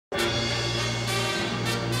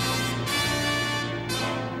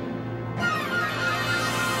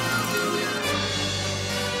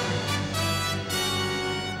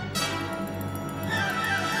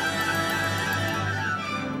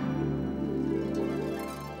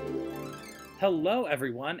Hello,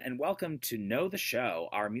 everyone, and welcome to Know the Show,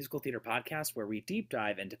 our musical theater podcast where we deep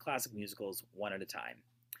dive into classic musicals one at a time.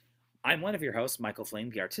 I'm one of your hosts, Michael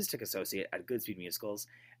Flame, the artistic associate at Goodspeed Musicals,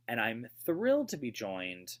 and I'm thrilled to be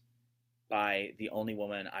joined by the only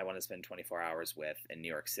woman I want to spend 24 hours with in New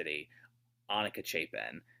York City, Annika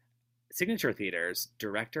Chapin, Signature Theater's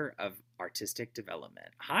Director of Artistic Development.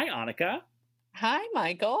 Hi, Annika. Hi,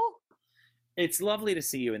 Michael. It's lovely to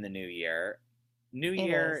see you in the new year. New It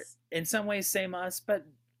year, is. in some ways, same us, but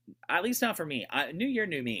at least not for me. New year,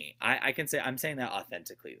 new me. I can say I'm saying that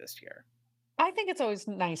authentically this year. I think it's always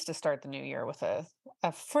nice to start the new year with a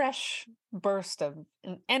fresh burst of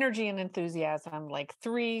energy and enthusiasm, like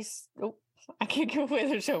I can't give away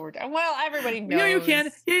the show we're done. Well, everybody Yeah, you knows.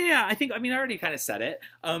 can. Yeah. I mean, I already kind of said it.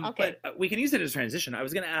 Okay. But we can use it as transition. I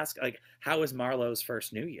was going to ask, like, how was Marlowe's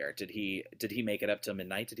first New Year? Did he make it up till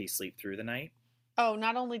midnight? Did he sleep through the night? Oh,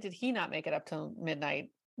 not only did he not make it up till midnight,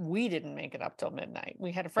 we didn't make it up till midnight.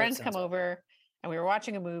 We had a That friend come sounds awful. over and we were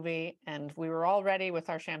watching a movie and we were all ready with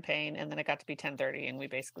our champagne, and then it got to be 10:30 and we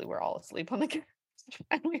basically were all asleep on the couch.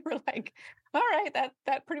 And we were like, all right,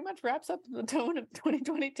 that pretty much wraps up the tone of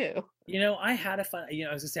 2022. I had a fun.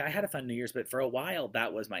 I was gonna say I had a fun New Year's, but for a while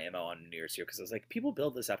that was my MO on New Year's here because I was like, people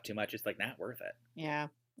build this up too much. It's like not worth it. Yeah.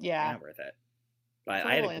 Yeah. Not worth it. But It's a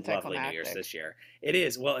I had little a lovely New Year's anticlimactic. this year. It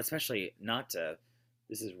is, well, especially not to.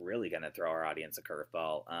 This is really going to throw our audience a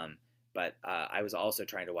curveball. But I was also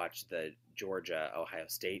trying to watch the Georgia Ohio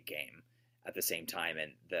State game at the same time,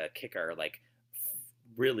 and the kicker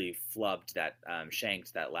really flubbed that,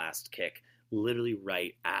 shanked that last kick literally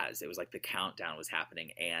right as it was like the countdown was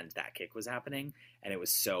happening and that kick was happening, and it was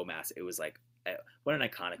so massive. It was like what an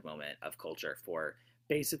iconic moment of culture for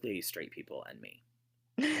basically straight people and me,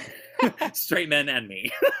 straight men and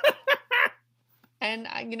me. And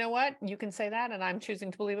you know what? You can say that, and I'm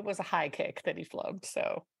choosing to believe it was a high kick that he flubbed.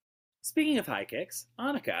 So, Speaking of high kicks,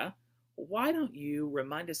 Annika, why don't you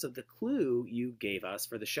remind us of the clue you gave us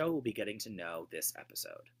for the show we'll be getting to know this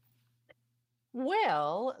episode?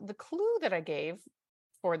 well, the clue that I gave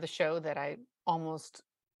for the show that I almost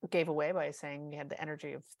gave away by saying we had the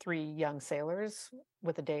energy of three young sailors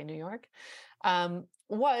with a day in New York,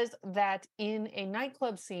 was that in a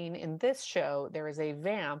nightclub scene in this show, there is a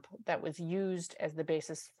vamp that was used as the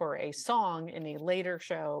basis for a song in a later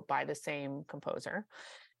show by the same composer.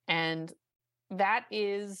 And that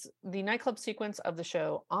is the nightclub sequence of the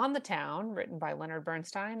show On the Town, written by Leonard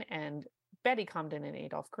Bernstein and Betty Comden and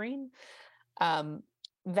Adolph Green.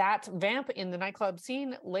 That vamp in the nightclub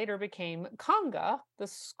scene later became Conga, the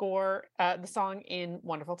song in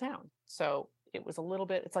Wonderful Town. So it was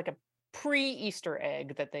it's like a pre-Easter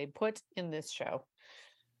egg that they put in this show.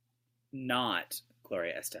 Not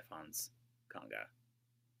Gloria Estefan's conga,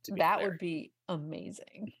 to be That clear. would be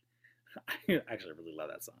amazing. I actually really love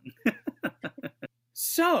that song.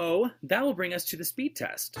 So that will bring us to the speed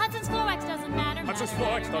test. Hudson's Florex doesn't matter. Hudson's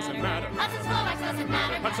Florex doesn't matter. Hudson's Florex doesn't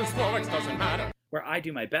matter. Hudson's Florex doesn't matter. Where I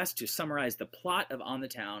do my best to summarize the plot of On the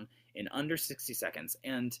Town in under 60 seconds.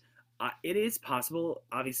 And it is possible,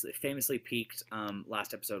 obviously, famously peaked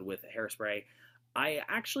last episode with Hairspray. I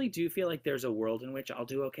actually do feel like there's a world in which I'll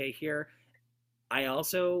do okay here. I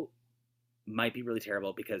also might be really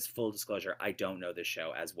terrible because, full disclosure, I don't know this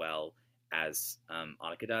show as well as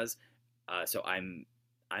Annika does. So I'm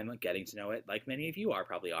getting to know it like many of you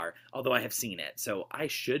probably are, although I have seen it. So I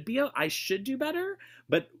should do better,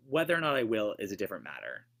 but whether or not I will is a different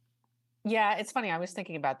matter. Yeah, it's funny. I was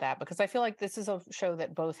thinking about that because I feel like this is a show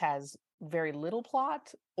that both has very little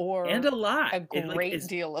plot or And a lot. a great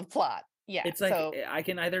deal of plot. Yeah. It's like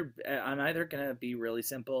I'm either gonna be really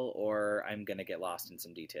simple or I'm gonna get lost in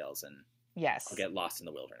some details and yes. I'll get lost in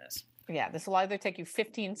the wilderness. Yeah, this will either take you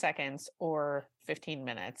 15 seconds or 15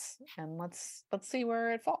 minutes, and let's see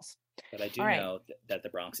where it falls. But I do know that the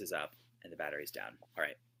Bronx is up and the battery's down. All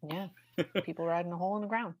right. Yeah, people riding a hole in the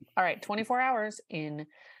ground. All right, 24 hours in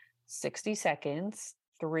 60 seconds.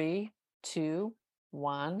 3, 2,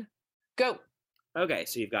 1, go. Okay,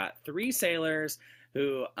 so you've got three sailors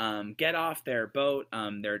who get off their boat.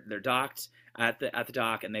 They're docked at the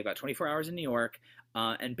dock, and they've got 24 hours in New York.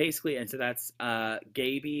 And so that's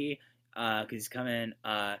Gaby, because he's coming,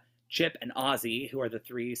 Chip and Ozzy, who are the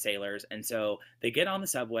three sailors. And so they get on the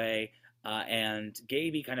subway, and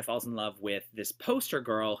Gaby kind of falls in love with this poster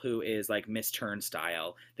girl who is like Miss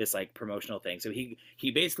Turnstile, this like promotional thing. So he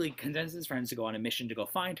basically convinces his friends to go on a mission to go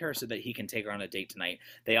find her so that he can take her on a date tonight.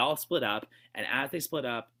 They all split up, and as they split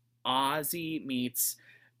up, Ozzy meets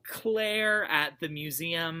Claire at the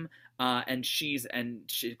museum, and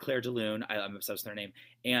Claire de Lune, I'm obsessed with her name,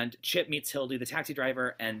 and Chip meets Hildy, the taxi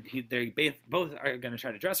driver, and they both are going to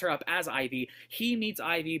try to dress her up as Ivy. He meets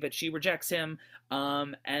Ivy, but she rejects him,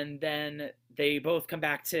 and then they both come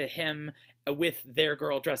back to him with their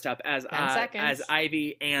girl dressed up as 10 seconds.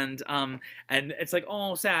 Ivy, and it's like,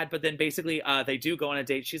 oh, sad. But then basically they do go on a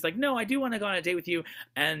date. She's like, no, I do want to go on a date with you,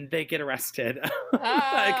 and they get arrested.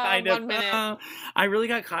 Kind of. 1 minute. I really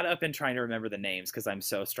got caught up in trying to remember the names because I'm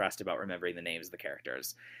so stressed about remembering the names of the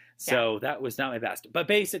characters. So that was not my best. But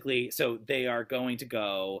basically, so they are going to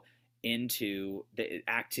go into the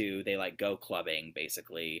act 2. They like go clubbing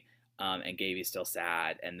basically, and Gaby's still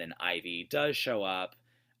sad, and then Ivy does show up.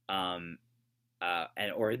 They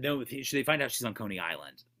find out she's on Coney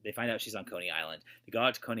Island. They go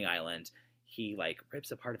out to Coney Island. He like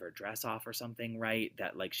rips a part of her dress off or something, right?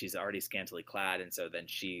 That like she's already scantily clad, and so then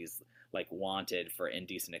she's like wanted for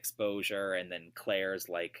indecent exposure, and then Claire's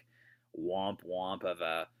like womp of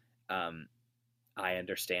a I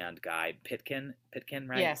understand guy, Pitkin,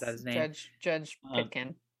 right? Yes, is that his name? Judge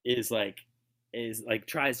Pitkin. Is like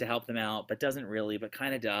tries to help them out, but doesn't really, but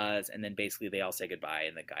kind of does, and then basically they all say goodbye,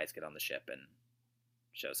 and the guys get on the ship and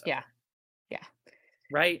shows up. Yeah.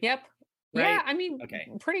 Right. Yep. Right? Yeah, I mean, Okay.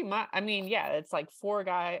 pretty much. I mean, yeah, it's like three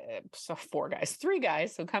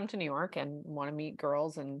guys who come to New York and want to meet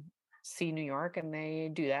girls and see New York, and they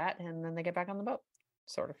do that, and then they get back on the boat,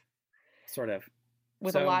 sort of,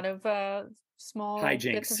 with a lot of small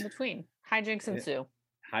bits in between. Hijinks ensue.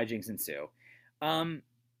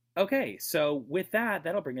 Okay, so with that,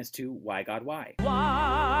 that'll bring us to Why God Why.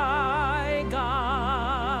 Why,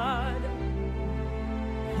 God?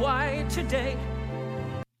 Why today?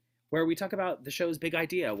 Where we talk about the show's big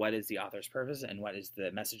idea, what is the author's purpose, and what is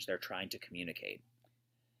the message they're trying to communicate.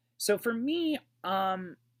 So for me,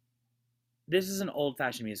 this is an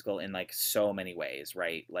old-fashioned musical in like so many ways,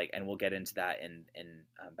 right? Like, and we'll get into that in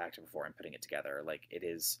Back to Before and putting it together. Like, it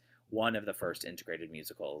is one of the first integrated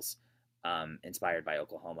musicals inspired by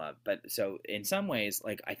Oklahoma. But so in some ways,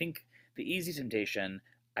 like, I think the easy temptation,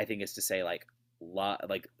 I think, is to say like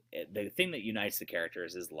the thing that unites the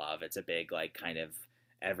characters is love. It's a big like kind of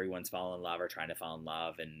everyone's falling in love or trying to fall in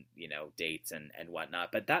love, and dates and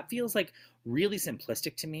whatnot. But that feels like really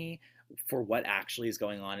simplistic to me for what actually is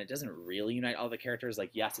going on. It doesn't really unite all the characters.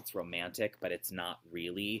 Like, yes, it's romantic, but it's not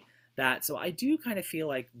really that. So I do kind of feel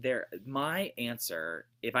like my answer,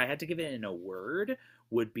 if I had to give it in a word,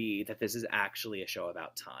 would be that this is actually a show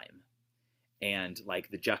about time, and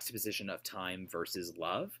like the juxtaposition of time versus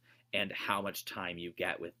love, and how much time you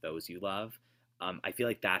get with those you love. I feel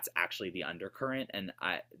like that's actually the undercurrent, and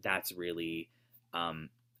that's really,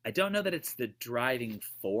 I don't know that it's the driving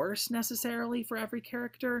force necessarily for every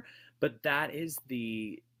character, but that is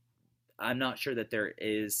I'm not sure that there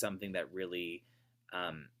is something that really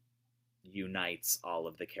unites all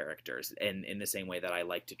of the characters, and in the same way that I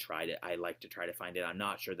like to try to find it. I'm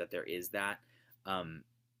not sure that there is that,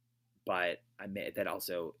 but that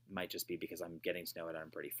also might just be because I'm getting to know it and I'm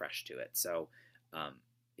pretty fresh to it. So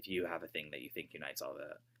if you have a thing that you think unites all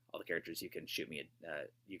the characters, you can shoot me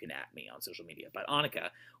you can at me on social media. But Annika,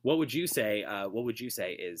 what would you say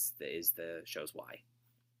is the show's why?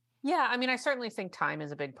 Yeah, I mean, I certainly think time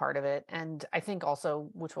is a big part of it. And I think also,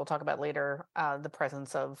 which we'll talk about later, the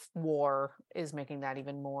presence of war is making that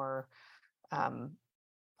even more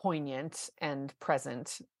poignant and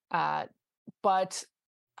present. But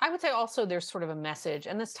I would say also there's sort of a message,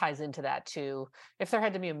 and this ties into that too. If there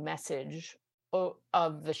had to be a message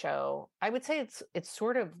of the show, I would say it's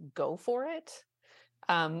sort of go for it,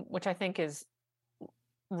 which I think is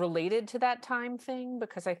related to that time thing,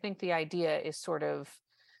 because I think the idea is sort of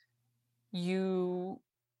you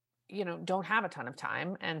don't have a ton of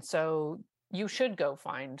time, and so you should go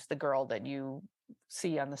find the girl that you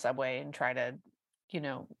see on the subway and try to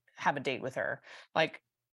have a date with her. Like,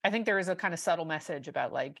 I think there is a kind of subtle message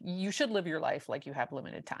about like you should live your life like you have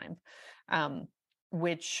limited time,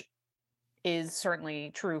 which is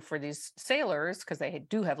certainly true for these sailors because they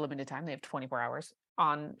do have limited time. They have 24 hours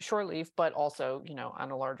on shore leave, but also on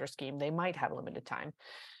a larger scheme they might have limited time.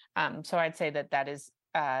 So I'd say that is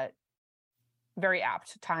very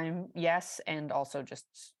apt. Time, yes, and also just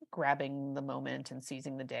grabbing the moment and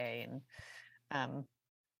seizing the day and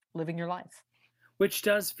living your life. Which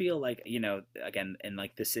does feel like, again, in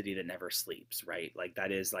like the city that never sleeps, right? Like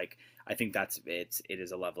that is like, I think it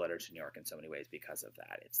is a love letter to New York in so many ways because of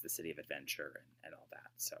that. It's the city of adventure and all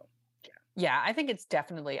that. So, yeah. Yeah, I think it's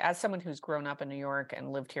definitely, as someone who's grown up in New York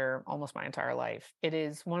and lived here almost my entire life, it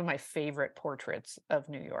is one of my favorite portraits of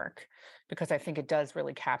New York because I think it does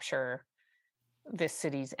really capture this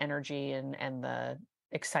city's energy and the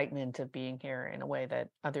excitement of being here in a way that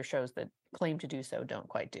other shows that claim to do so don't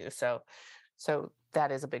quite do. So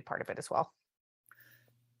that is a big part of it as well.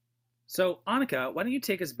 So, Annika, why don't you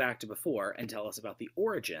take us back to before and tell us about the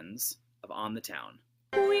origins of On the Town?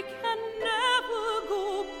 We can never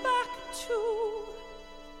go back to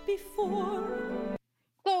before.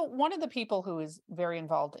 So one of the people who is very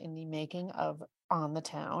involved in the making of On the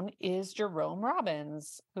Town is Jerome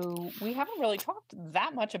Robbins, who we haven't really talked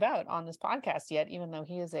that much about on this podcast yet, even though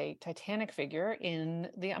he is a titanic figure in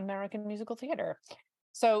the American musical theater.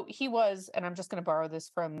 So he was, and I'm just going to borrow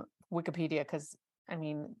this from Wikipedia because, I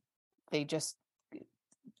mean, they just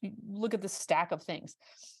look at the stack of things.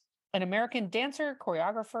 An American dancer,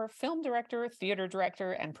 choreographer, film director, theater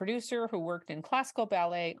director, and producer who worked in classical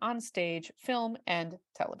ballet, on stage, film, and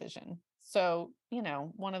television. So,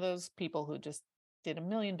 one of those people who just did a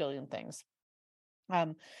million billion things.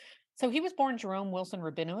 So he was born Jerome Wilson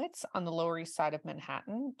Rabinowitz on the Lower East Side of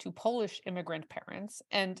Manhattan to Polish immigrant parents.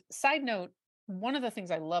 And side note, one of the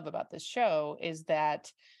things I love about this show is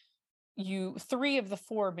that three of the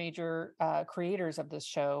four major creators of this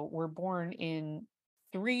show were born in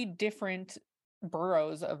three different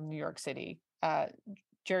boroughs of New York City.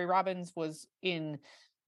 Jerry Robbins was in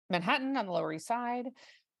Manhattan on the Lower East Side.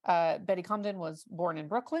 Betty Comden was born in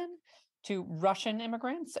Brooklyn to Russian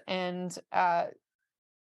immigrants, and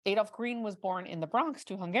Adolph Green was born in the Bronx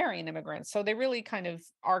to Hungarian immigrants. So they really kind of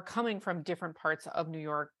are coming from different parts of New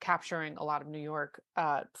York, capturing a lot of New York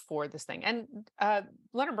for this thing. And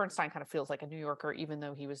Leonard Bernstein kind of feels like a New Yorker, even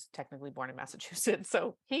though he was technically born in Massachusetts.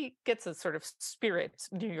 So he gets a sort of spirit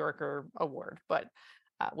New Yorker award, but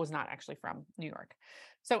was not actually from New York.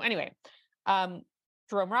 So anyway, Jerome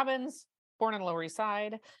Robbins, born on the Lower East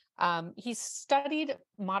Side. He studied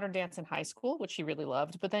modern dance in high school, which he really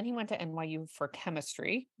loved, but then he went to NYU for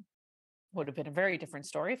chemistry. Would have been a very different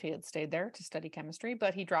story if he had stayed there to study chemistry,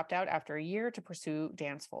 but he dropped out after a year to pursue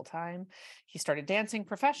dance full time. He started dancing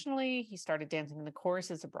professionally. He started dancing in the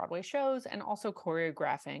choruses of Broadway shows and also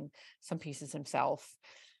choreographing some pieces himself.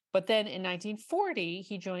 But then in 1940,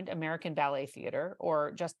 he joined American Ballet Theater,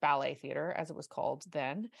 or just Ballet Theater, as it was called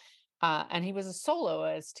then. And he was a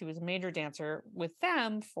soloist. He was a major dancer with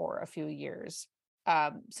them for a few years.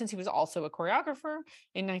 Since he was also a choreographer,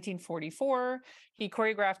 in 1944, he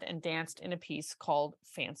choreographed and danced in a piece called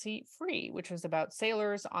Fancy Free, which was about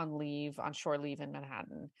sailors on shore leave in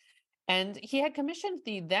Manhattan. And he had commissioned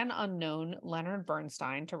the then unknown Leonard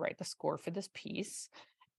Bernstein to write the score for this piece.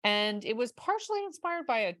 And it was partially inspired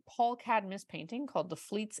by a Paul Cadmus painting called The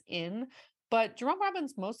Fleet's Inn. But Jerome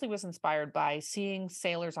Robbins mostly was inspired by seeing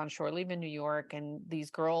sailors on shore leave in New York and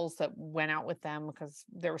these girls that went out with them because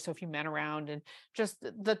there were so few men around, and just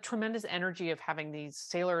the tremendous energy of having these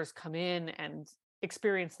sailors come in and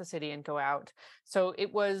experience the city and go out. So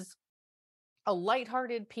it was a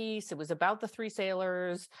lighthearted piece. It was about the three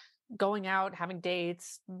sailors going out, having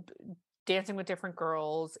dates, dancing with different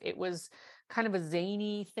girls. It was kind of a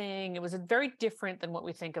zany thing. It was very different than what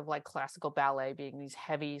we think of like classical ballet being these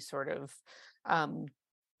heavy sort of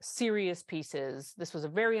serious pieces. This was a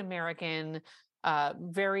very American,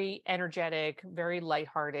 very energetic, very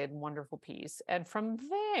lighthearted, wonderful piece. And from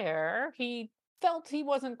there, he felt he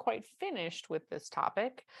wasn't quite finished with this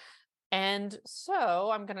topic. And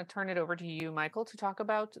so I'm going to turn it over to you, Michael, to talk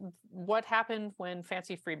about what happened when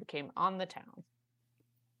Fancy Free became On the Town.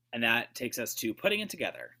 And that takes us to putting it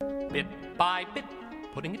together. Bit by bit,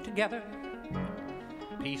 putting it together.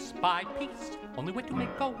 Piece by piece, only way to make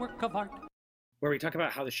a work of art. Where we talk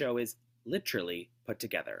about how the show is literally put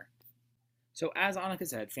together. So as Annika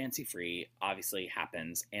said, Fancy Free obviously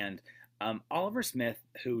happens, and Oliver Smith,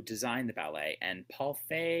 who designed the ballet, and Paul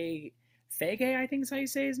Feige, I think is how you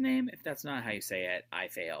say his name. If that's not how you say it, I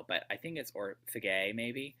fail, but I think it's, or Feige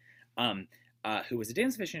maybe, who was a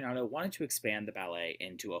dance aficionado, wanted to expand the ballet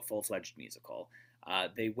into a full-fledged musical.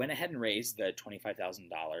 They went ahead and raised the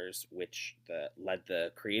 $25,000, which led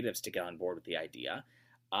the creatives to get on board with the idea.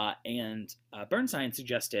 And Bernstein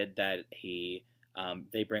suggested that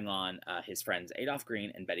they bring on his friends Adolph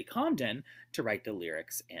Green and Betty Comden to write the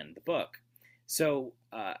lyrics and the book. So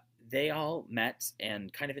they all met,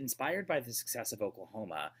 and kind of inspired by the success of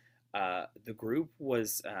Oklahoma, the group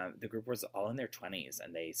was all in their 20s,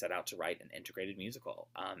 and they set out to write an integrated musical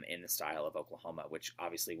in the style of Oklahoma, which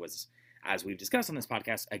obviously was, as we've discussed on this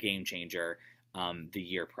podcast, a game changer the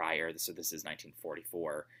year prior. So this is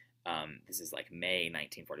 1944. This is like May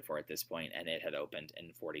 1944 at this point, and it had opened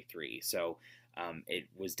in 43. So it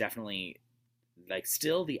was definitely like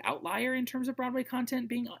still the outlier in terms of Broadway content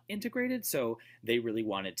being integrated. So they really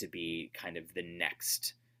wanted to be kind of the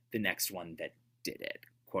next one that did it,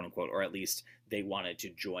 quote unquote, or at least they wanted to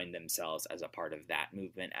join themselves as a part of that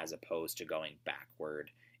movement, as opposed to going backward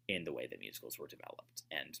in the way that musicals were developed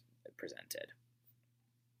and presented.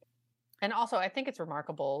 And also, I think it's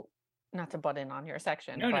remarkable, not to butt in on your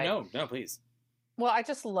section, No, but no, please. well, I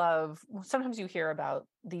just love sometimes you hear about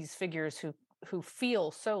these figures who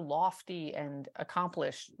feel so lofty and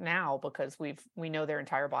accomplished now because we know their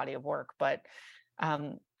entire body of work. But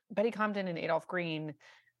Betty Comden and Adolph Green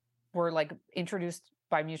were like introduced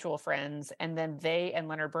by mutual friends, and then they and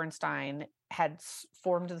Leonard Bernstein had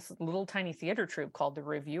formed this little tiny theater troupe called the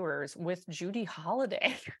Reviewers with Judy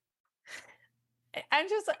Holliday. I'm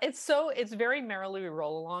just it's very merrily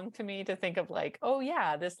roll along to me to think of like, oh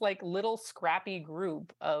yeah, this like little scrappy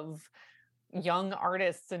group of young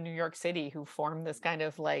artists in New York City who form this kind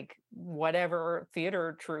of like whatever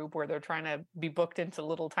theater troupe where they're trying to be booked into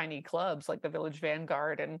little tiny clubs like the Village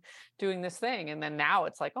Vanguard and doing this thing. And then now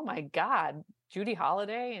it's like, oh my God, Judy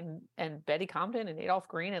Holliday and Betty Comden and Adolph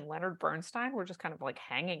Green and Leonard Bernstein were just kind of like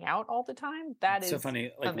hanging out all the time. That It's is so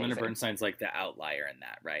funny. Like amazing. Leonard Bernstein's like the outlier in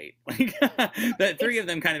that, right? Like the three of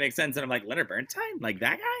them kind of make sense. And I'm like, Leonard Bernstein? Like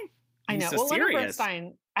that guy? I know. He's so Well, Leonard serious.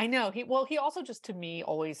 Bernstein, I know. He also just to me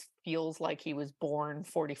always feels like he was born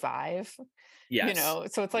 45. Yes. You know,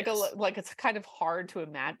 so it's like Yes. like it's kind of hard to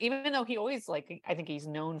imagine, even though he always like I think he's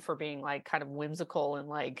known for being like kind of whimsical and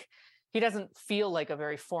like he doesn't feel like a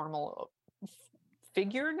very formal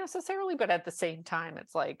figure necessarily, but at the same time,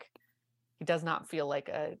 it's like he does not feel like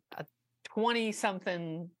a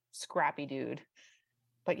 20-something scrappy dude.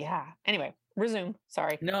 But yeah. Anyway, resume.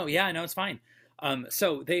 Sorry. No, yeah, no, it's fine.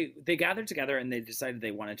 So they gathered together and they decided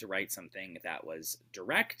they wanted to write something that was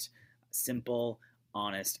direct, simple,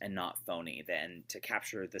 honest, and not phony. Then to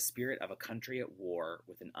capture the spirit of a country at war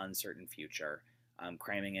with an uncertain future,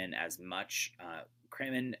 cramming in as much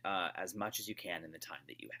as much as you can in the time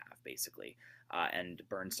that you have, basically. And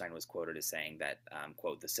Bernstein was quoted as saying that,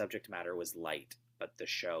 quote, "The subject matter was light, but the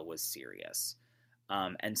show was serious."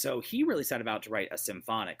 And so he really set about to write a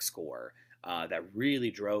symphonic score that really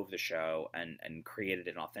drove the show and created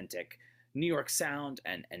an authentic New York sound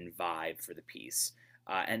and vibe for the piece.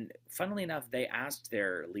 And funnily enough, they asked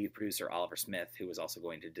their lead producer, Oliver Smith, who was also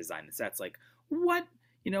going to design the sets, like, what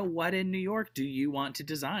in New York do you want to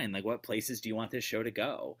design? Like, what places do you want this show to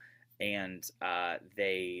go? And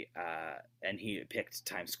he picked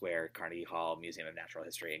Times Square, Carnegie Hall, Museum of Natural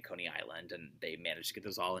History, and Coney Island, and they managed to get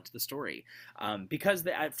those all into the story. Because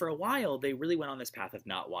for a while, they really went on this path of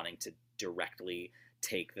not wanting to directly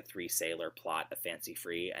take the three sailor plot of Fancy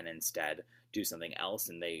Free and instead do something else.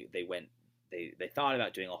 And they thought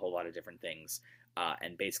about doing a whole lot of different things,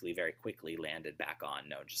 and basically very quickly landed back on,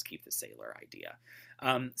 no, just keep the sailor idea.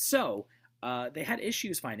 They had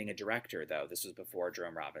issues finding a director, though. This was before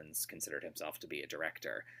Jerome Robbins considered himself to be a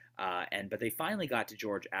director. But they finally got to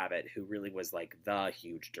George Abbott, who really was like the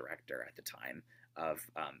huge director at the time of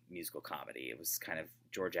musical comedy. It was kind of,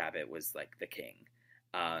 George Abbott was like the king.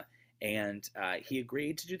 And he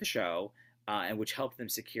agreed to do the show, and which helped them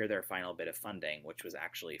secure their final bit of funding, which was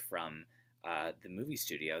actually from the movie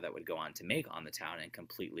studio that would go on to make On the Town and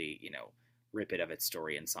completely, rip it of its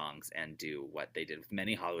story and songs and do what they did with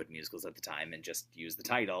many Hollywood musicals at the time and just use the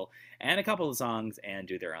title and a couple of songs and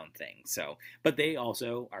do their own thing. So, but they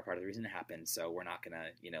also are part of the reason it happened. So we're not gonna,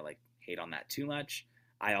 hate on that too much.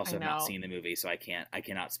 I also have not seen the movie, so I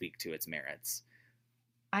cannot speak to its merits.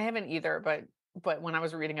 I haven't either, but when I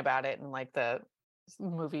was reading about it and like the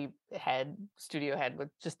studio head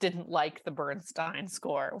just didn't like the Bernstein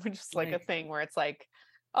score, which is like a thing where it's like,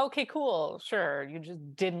 okay, cool, sure. You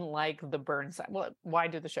just didn't like the Bernstein. Well, why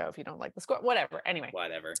do the show if you don't like the score? Whatever. Anyway.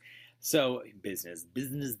 Whatever. So business. The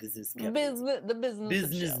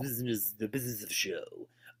business of show.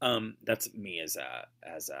 That's me as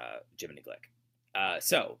Jiminy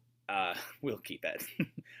Glick. We'll keep it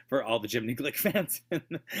for all the Jiminy Glick fans.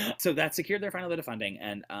 So that secured their final bit of funding,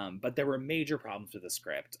 and but there were major problems with the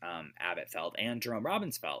script. Abbott felt, and Jerome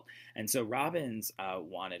Robbins felt, and so Robbins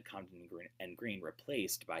wanted Comden and Green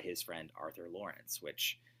replaced by his friend Arthur Lawrence.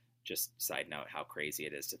 Which, just side note, how crazy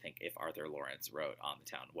it is to think if Arthur Lawrence wrote On the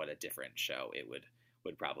Town, what a different show it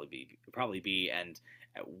would probably be, and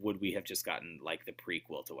would we have just gotten like the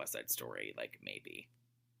prequel to West Side Story? Like maybe.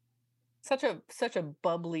 Such a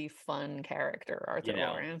bubbly, fun character, Arthur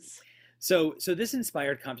Lawrence. So this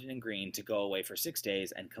inspired Comden and Green to go away for 6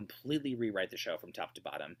 days and completely rewrite the show from top to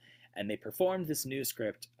bottom. And they performed this new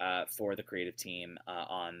script for the creative team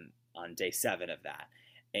on day 7 of that.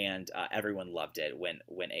 And everyone loved it, went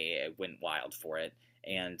wild for it.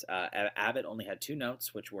 And Abbott only had 2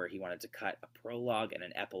 notes, which were he wanted to cut a prologue and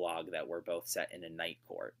an epilogue that were both set in a night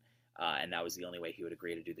court. And that was the only way he would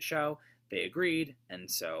agree to do the show. They agreed, and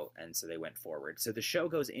so they went forward. So the show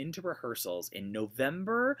goes into rehearsals in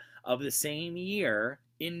November of the same year.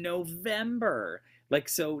 In November, Like,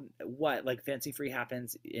 so what? Like, Fancy Free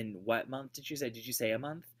happens in what month did you say? Did you say a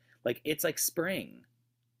month? Like, it's like spring.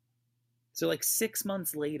 So, like, 6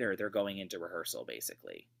 months later, they're going into rehearsal,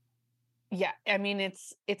 basically. Yeah, I mean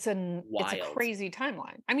it's a Wild. crazy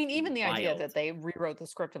timeline. I mean, even the idea Wild. that they rewrote the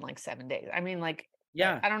script in like 7 days. I mean, like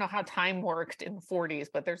Yeah. I don't know how time worked in the 40s,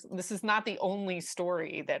 but this is not the only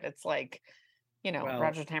story that it's like, Well,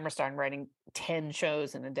 Roger Hammerstein writing 10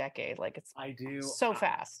 shows in a decade. Like it's I do. so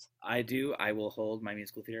fast. I do. I will hold my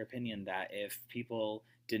musical theater opinion that if people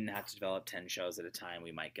didn't have to develop 10 shows at a time,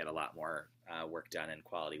 we might get a lot more work done and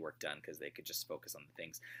quality work done because they could just focus on the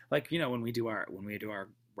things. Like, when we do our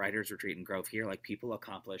writers retreat in Grove here, like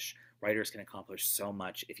writers can accomplish so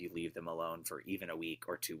much if you leave them alone for even a week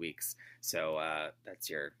or 2 weeks. So that's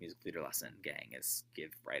your musical theater lesson, gang, is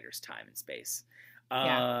give writers time and space.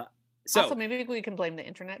 Yeah. So Also, maybe we can blame the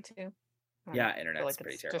internet too. I don't know. yeah, I feel internet's like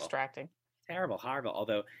pretty it's terrible. distracting. Terrible, horrible.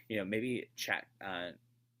 Although, maybe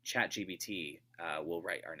ChatGPT will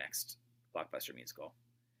write our next blockbuster musical.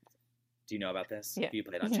 Do you know about this? Yeah. Have you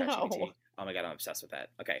played on No. ChatGPT? Oh my god, I'm obsessed with that.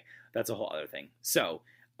 Okay, that's a whole other thing. So,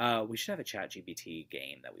 we should have a ChatGPT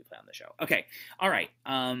game that we play on the show. Okay, all right.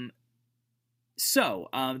 So,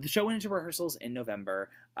 the show went into rehearsals in November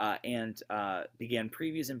and began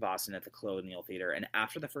previews in Boston at the Colonial Theater. And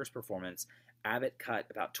after the first performance, Abbott cut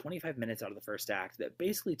about 25 minutes out of the first act that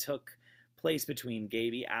basically took place between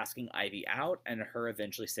Gaby asking Ivy out and her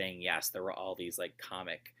eventually saying yes. There were all these like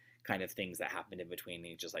comic kind of things that happened in between.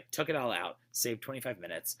 He just like took it all out, saved 25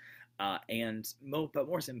 minutes. But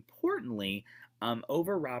most importantly,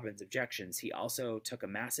 over Robin's objections, he also took a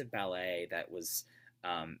massive ballet that was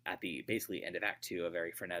at the basically end of Act 2, a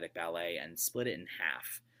very frenetic ballet, and split it in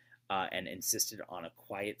half and insisted on a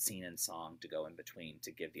quiet scene and song to go in between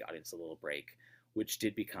to give the audience a little break, which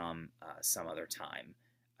did become Some Other Time,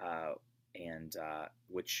 and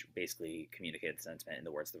which basically communicated the sentiment in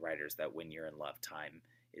the words of the writers that when you're in love, time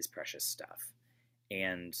is precious stuff.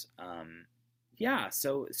 And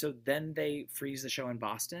so then they freeze the show in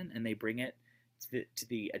Boston and they bring it to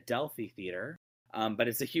the Adelphi Theater, but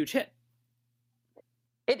it's a huge hit.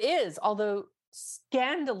 It is, although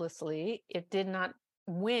scandalously, it did not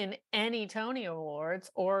win any Tony Awards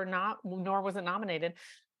nor was it nominated.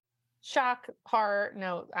 Shock, horror.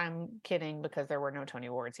 No, I'm kidding because there were no Tony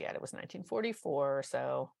Awards yet. It was 1944,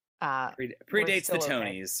 so predates the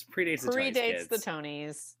Tonys. Predates the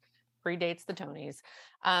Tonys. Predates the Tonys.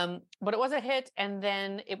 But it was a hit, and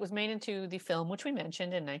then it was made into the film, which we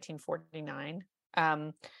mentioned in 1949.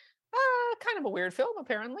 Kind of a weird film,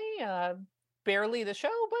 apparently. Barely the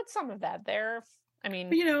show, but some of that there. I mean,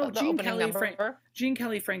 but, the Gene opening Kelly, number. Gene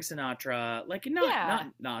Kelly, Frank Sinatra, like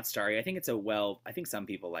not starry. I think it's I think some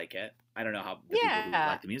people like it. I don't know how the people who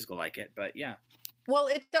like the musical like it, but yeah. Well,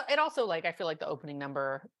 it also like I feel like the opening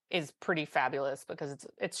number is pretty fabulous because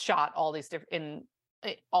it's shot all these different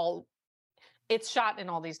it's shot in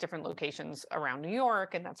all these different locations around New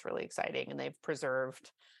York, and that's really exciting. And they've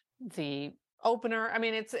preserved the opener. I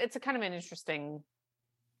mean, it's a kind of an interesting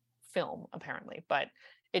film apparently, but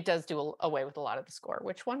it does do away with a lot of the score,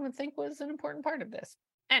 which one would think was an important part of this.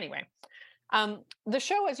 Anyway, the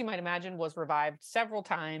show, as you might imagine, was revived several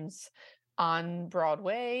times on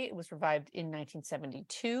Broadway. It was revived in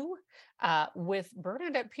 1972 with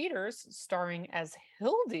Bernadette Peters starring as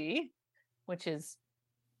Hildy, which is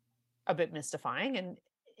a bit mystifying and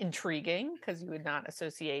intriguing because you would not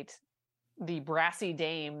associate the brassy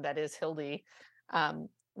dame that is Hildy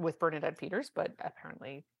with Bernadette Peters, but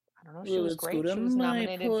apparently, I don't know, she was great. She was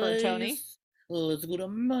nominated for a Tony. Let's go to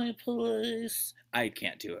my place. I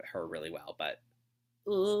can't do her really well, but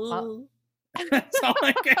that's all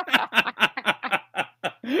I can.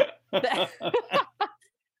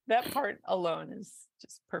 That part alone is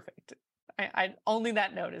just perfect. I only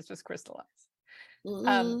that note is just crystallized.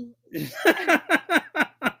 I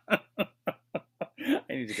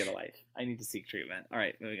need to get a life. I need to seek treatment. All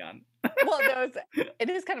right, moving on. Well, no, it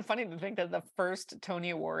is kind of funny to think that the first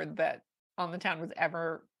Tony Award that On the Town was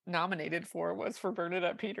ever nominated for was for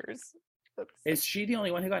Bernadette Peters. Is she the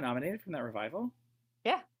only one who got nominated from that revival?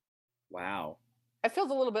 Yeah. Wow. It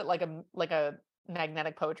feels a little bit like a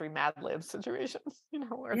Magnetic Poetry Mad Lib situation,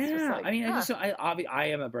 where it's just like, I mean, I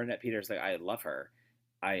am a Bernadette Peters. Like, I love her.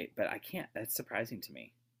 But I can't. That's surprising to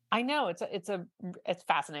me. I know it's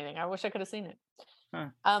fascinating. I wish I could have seen it.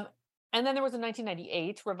 Huh. And then there was a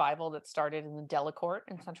 1998 revival that started in the Delacorte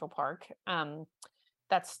in Central Park.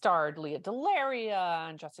 That starred Leah Delaria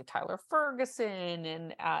and Jesse Tyler Ferguson,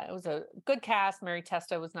 and it was a good cast. Mary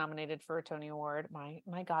Testa was nominated for a Tony Award.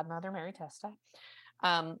 My godmother, Mary Testa.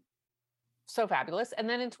 So fabulous. And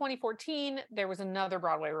then in 2014, there was another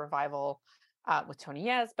Broadway revival with Tony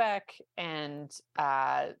Yazbek and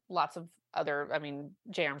lots of other, I mean,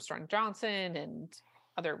 J. Armstrong Johnson and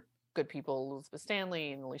other good people, Elizabeth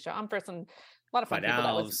Stanley and Alicia Umphris, and a lot of fun But people.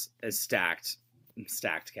 Alves is stacked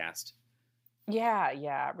cast.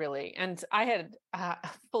 Yeah, really. And I had,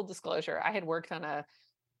 full disclosure, I had worked on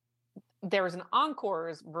there was an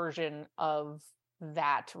encores version of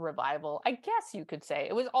that revival, I guess you could say.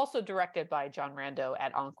 It was also directed by John Rando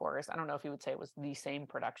at Encores. I don't know if you would say it was the same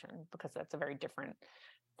production, because that's a very different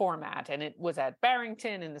format. And it was at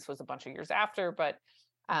Barrington, and this was a bunch of years after. But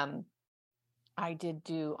I did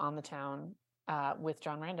do On the Town with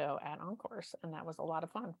John Rando at Encores, and that was a lot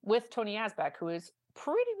of fun with Tony Yazbek, who is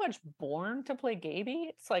pretty much born to play Gaby.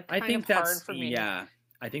 It's like kind of hard for me. Yeah,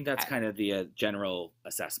 I think that's kind of the general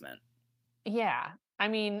assessment. Yeah. I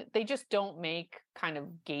mean, they just don't make kind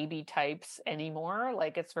of Gaby types anymore.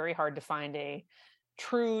 Like, it's very hard to find a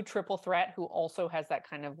true triple threat who also has that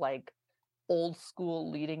kind of like old school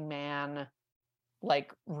leading man,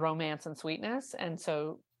 like romance and sweetness. And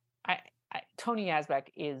so Tony Yazbek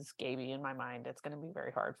is Gaby in my mind. It's going to be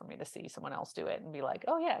very hard for me to see someone else do it and be like,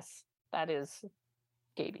 oh yes, that is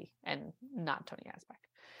Gaby and not Tony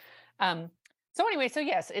Yazbek. So anyway, so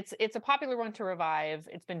yes, it's a popular one to revive.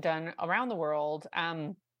 It's been done around the world.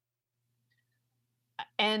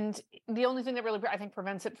 And the only thing that really, I think,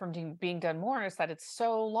 prevents it from being done more is that it's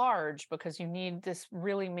so large, because you need this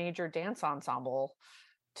really major dance ensemble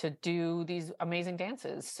to do these amazing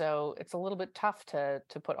dances. So it's a little bit tough to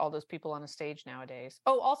put all those people on a stage nowadays.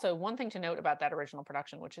 Oh, also, one thing to note about that original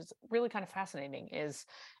production, which is really kind of fascinating, is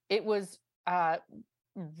it was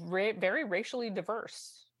very racially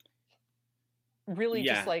diverse. Really,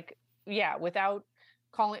 just like, without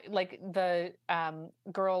calling, like, the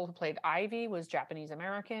girl who played Ivy was Japanese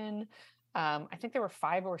American. I think there were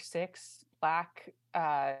 5 or 6 Black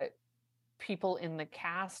people in the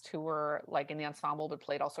cast who were like in the ensemble, but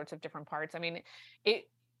played all sorts of different parts. I mean, it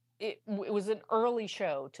was an early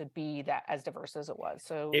show to be that as diverse as it was.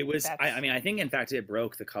 So it was. I mean, I think in fact it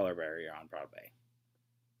broke the color barrier on Broadway.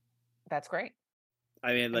 That's great.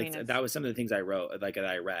 I mean, that was some of the things I wrote, like, that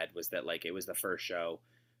I read, was that, like, it was the first show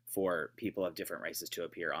for people of different races to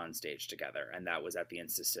appear on stage together. And that was at the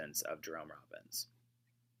insistence of Jerome Robbins.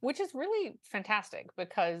 Which is really fantastic,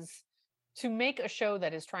 because to make a show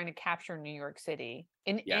that is trying to capture New York City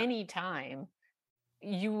in any time,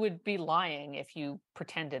 you would be lying if you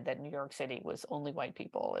pretended that New York City was only white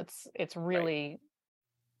people. It's really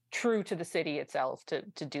true to the city itself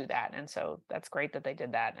to do that. And so that's great that they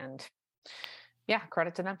did that. And yeah,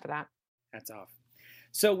 credit to them for that. Hats off.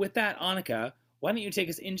 So with that, Annika, why don't you take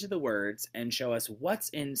us into the words and show us what's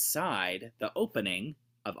inside the opening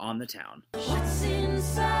of On the Town? What's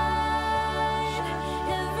inside?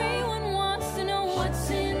 Everyone wants to know what's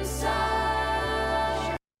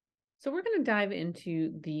inside. So we're going to dive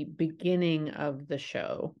into the beginning of the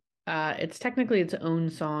show. It's technically its own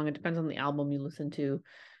song. It depends on the album you listen to.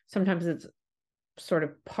 Sometimes it's sort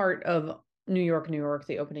of part of New York, New York,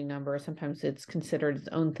 the opening number. Sometimes it's considered its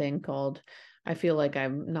own thing called I Feel Like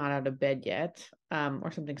I'm Not Out of Bed Yet,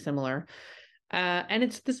 or something similar. And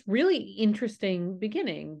it's this really interesting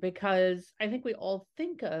beginning, because I think we all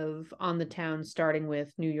think of On the Town starting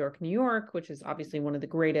with New York, New York, which is obviously one of the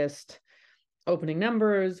greatest opening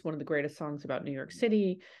numbers, one of the greatest songs about New York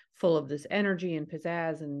City, full of this energy and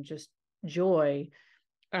pizzazz and just joy.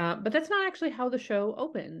 But that's not actually how the show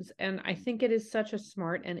opens. And I think it is such a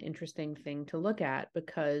smart and interesting thing to look at,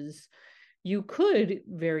 because you could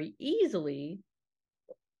very easily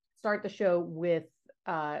start the show with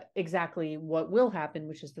exactly what will happen,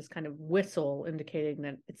 which is this kind of whistle indicating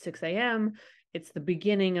that it's 6 a.m. It's the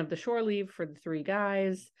beginning of the shore leave for the 3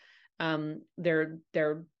 guys.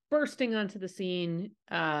 They're bursting onto the scene.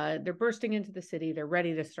 They're bursting into the city. They're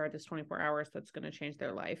ready to start this 24 hours that's going to change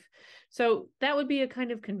their life. So that would be a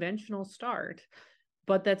kind of conventional start,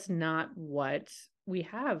 but that's not what we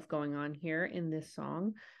have going on here in this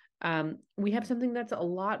song. We have something that's a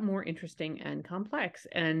lot more interesting and complex.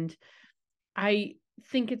 And I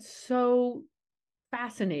think it's so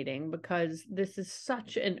fascinating, because this is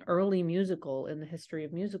such an early musical in the history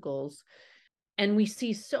of musicals. And we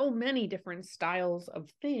see so many different styles of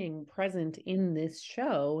thing present in this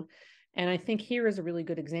show. And I think here is a really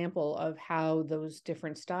good example of how those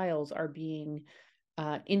different styles are being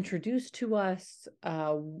introduced to us,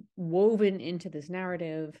 woven into this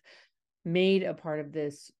narrative, made a part of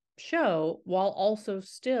this show, while also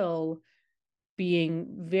still being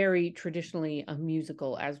very traditionally a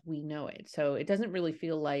musical as we know it. So it doesn't really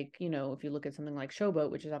feel like, if you look at something like Showboat,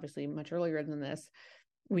 which is obviously much earlier than this,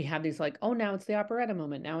 we have these like, oh, now it's the operetta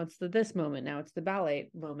moment, now it's the this moment, now it's the ballet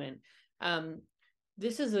moment.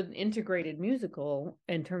 this is an integrated musical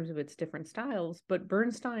in terms of its different styles, but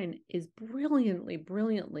Bernstein is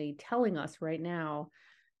brilliantly telling us right now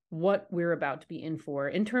what we're about to be in for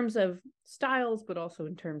in terms of styles, but also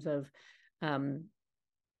in terms of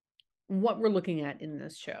what we're looking at in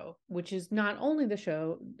this show, which is not only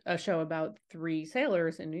a show about three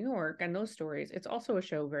sailors in New York and those stories, it's also a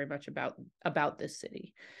show very much about this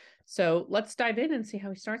city. So let's dive in and see how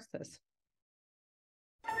he starts this.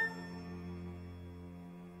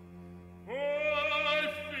 I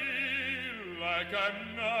feel like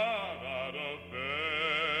I'm not out of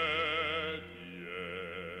bed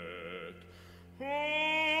yet. Oh.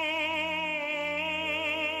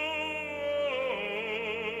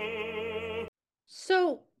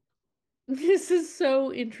 So this is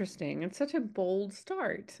so interesting. It's such a bold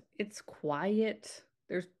start. It's quiet.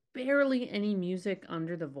 There's barely any music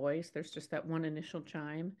under the voice. There's just that one initial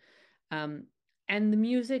chime. And the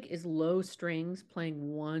music is low strings playing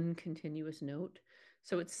one continuous note.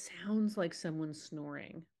 So it sounds like someone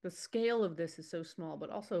snoring. The scale of this is so small, but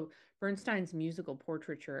also Bernstein's musical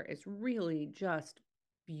portraiture is really just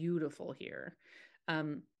beautiful here.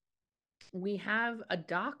 We have a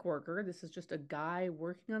dock worker. This is just a guy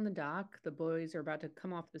working on the dock. The boys are about to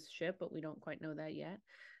come off this ship, but we don't quite know that yet.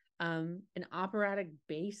 An operatic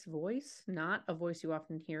bass voice, not a voice you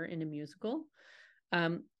often hear in a musical.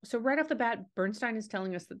 So right off the bat, Bernstein is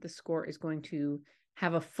telling us that the score is going to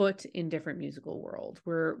have a foot in different musical worlds.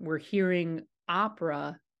 We're hearing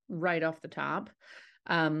opera right off the top.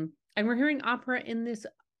 And we're hearing opera in this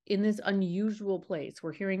unusual place.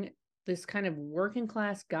 We're hearing this kind of working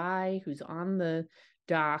class guy who's on the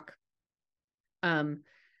dock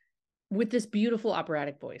with this beautiful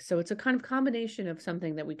operatic voice. So it's a kind of combination of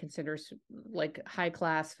something that we consider like high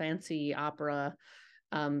class, fancy opera,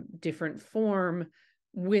 different form,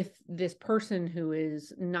 with this person who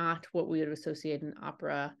is not what we would associate an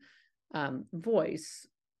opera voice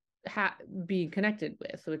being connected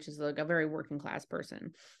with, which is like a very working class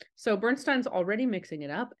person. So Bernstein's already mixing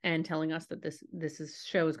it up and telling us that this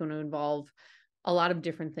show is going to involve a lot of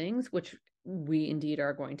different things, which we indeed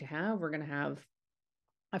are going to have. We're going to have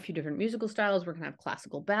a few different musical styles. We're going to have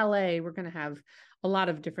classical ballet. We're going to have a lot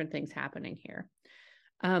of different things happening here.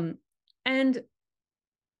 And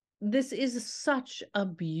this is such a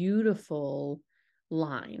beautiful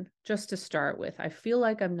line just to start with. I feel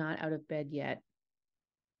like I'm not out of bed yet,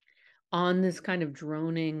 on this kind of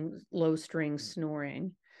droning, low string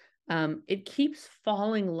snoring. It keeps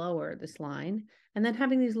falling lower, this line, and then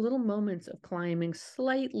having these little moments of climbing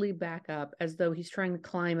slightly back up as though he's trying to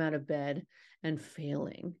climb out of bed and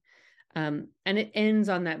failing. And it ends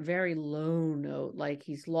on that very low note, like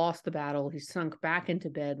he's lost the battle, he's sunk back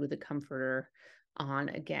into bed with a comforter on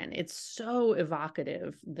again. It's so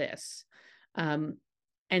evocative, this. And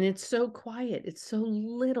it's so quiet. It's so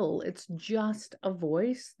little. It's just a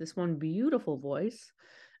voice, this one beautiful voice.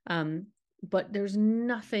 But there's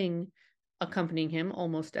nothing accompanying him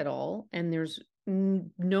almost at all. And there's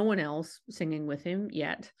no one else singing with him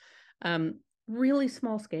yet. Really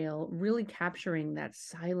small scale, really capturing that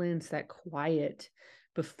silence, that quiet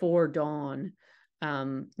before dawn.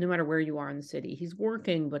 No matter where you are in the city, he's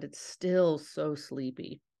working, but it's still so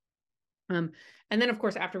sleepy. And then, of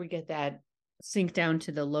course, after we get that sink down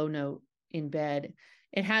to the low note in bed,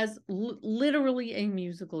 it has literally a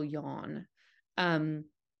musical yawn,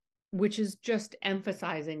 which is just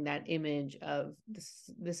emphasizing that image of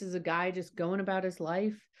this is a guy just going about his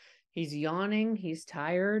life. He's yawning. He's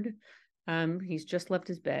tired. He's just left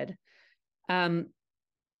his bed. And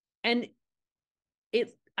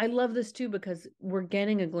I love this too, because we're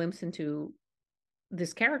getting a glimpse into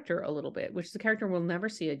this character a little bit, which is a character we'll never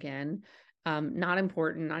see again. Not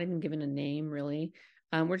important, not even given a name, really.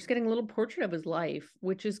 We're just getting a little portrait of his life,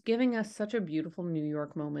 which is giving us such a beautiful New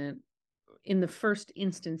York moment in the first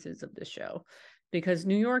instances of the show. Because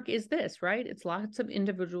New York is this, right? It's lots of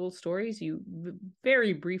individual stories you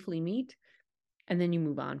very briefly meet, and then you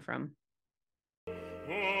move on from.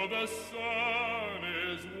 Oh, the sun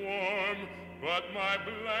is warm, but my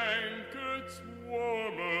blanket's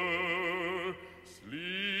warmer.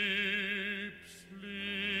 Sleep,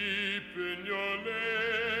 sleep in your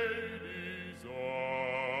lady's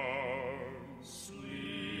arms.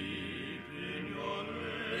 Sleep in your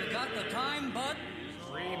lady's. You got the time, bud?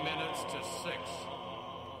 3 minutes to 6.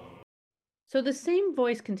 So the same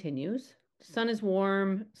voice continues. The sun is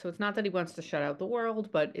warm, so it's not that he wants to shut out the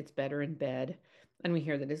world, but it's better in bed. And we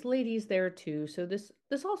hear that his lady's there too. So this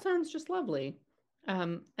all sounds just lovely.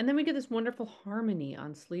 And then we get this wonderful harmony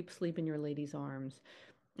on sleep, sleep in your lady's arms.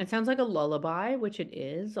 It sounds like a lullaby, which it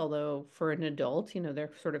is, although for an adult,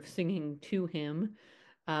 they're sort of singing to him.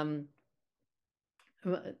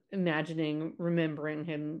 imagining,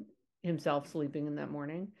 remembering himself sleeping in that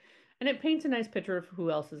morning. And it paints a nice picture of who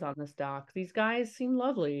else is on this dock. These guys seem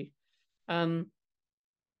lovely. And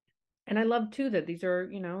I love too that these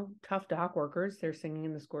are, tough dock workers. They're singing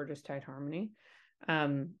in this gorgeous tight harmony.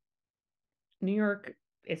 New York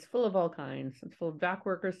is full of all kinds. It's full of dock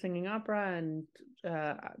workers singing opera and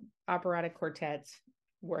operatic quartets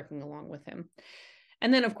working along with him.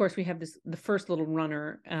 And then, of course, we have the first little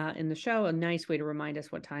runner in the show, a nice way to remind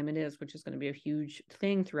us what time it is, which is going to be a huge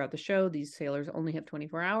thing throughout the show. These sailors only have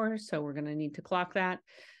 24 hours, so we're going to need to clock that.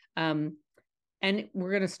 And we're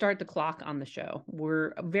going to start the clock on the show.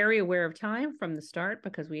 We're very aware of time from the start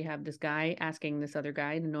because we have this guy asking this other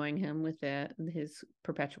guy, annoying him with his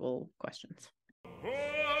perpetual questions.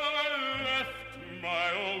 I left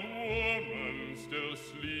my old woman still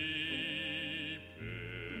sleeping.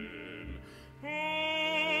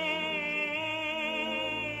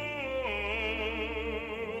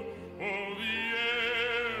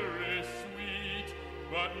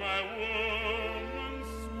 But my woman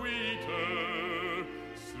sweeter,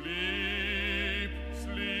 sleep,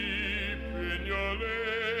 sleep in your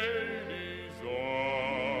lady's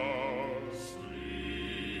arms.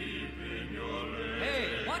 Sleep in your lady's.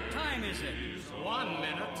 Hey, what time is it? 1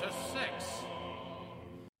 minute to 6.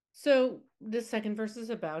 So the second verse is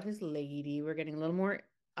about his lady. We're getting a little more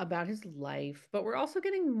about his life, but we're also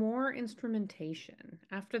getting more instrumentation.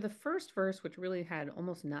 After the first verse, which really had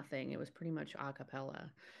almost nothing, it was pretty much a cappella.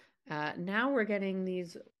 Now we're getting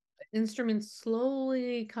these instruments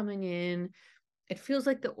slowly coming in. It feels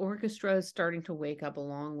like the orchestra is starting to wake up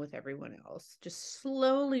along with everyone else. Just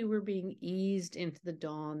slowly we're being eased into the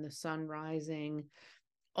dawn, the sun rising,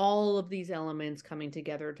 all of these elements coming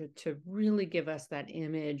together to really give us that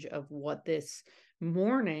image of what this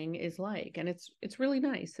morning is like. And it's really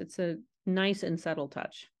nice. It's a nice and subtle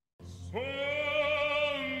touch. So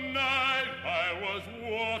night I was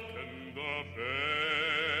walking the baby.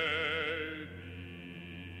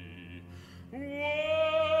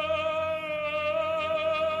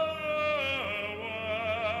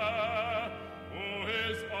 Oh,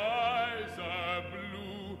 his eyes are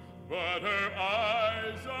blue, but her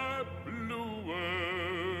eyes are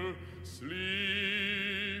bluer.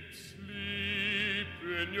 Sleep, sleep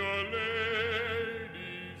in your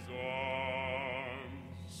lady's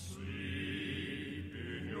arms. Sleep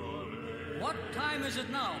in your lady's. What time is it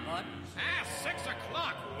now, bud? 6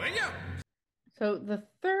 o'clock, will you? So the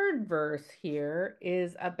third verse here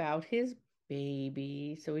is about his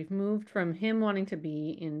baby. So we've moved from him wanting to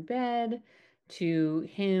be in bed to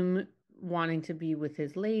him wanting to be with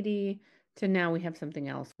his lady to now we have something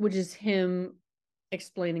else, which is him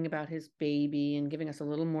explaining about his baby and giving us a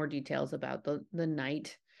little more details about the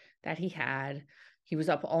night that he had. He was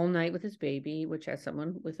up all night with his baby, which as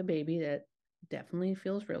someone with a baby, that definitely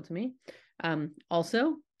feels real to me.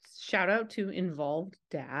 Also, shout out to Involved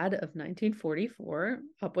Dad of 1944,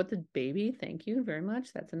 up with the baby. Thank you very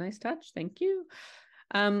much. That's a nice touch. Thank you.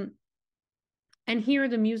 And here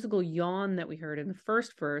the musical yawn that we heard in the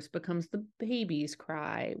first verse becomes the baby's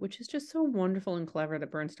cry, which is just so wonderful and clever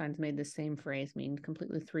that Bernstein's made the same phrase mean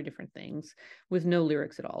completely three different things with no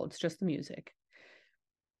lyrics at all. It's just the music.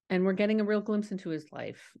 And we're getting a real glimpse into his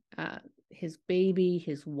life. His baby,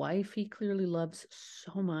 his wife, he clearly loves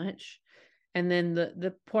so much. And then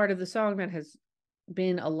the part of the song that has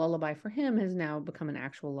been a lullaby for him has now become an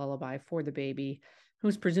actual lullaby for the baby,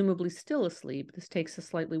 who's presumably still asleep. This takes a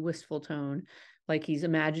slightly wistful tone, like he's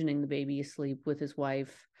imagining the baby asleep with his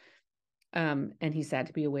wife, and he's sad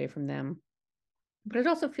to be away from them. But it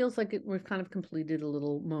also feels like we've kind of completed a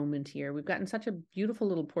little moment here. We've gotten such a beautiful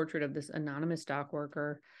little portrait of this anonymous dock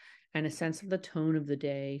worker and a sense of the tone of the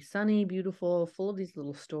day. Sunny, beautiful, full of these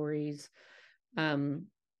little stories,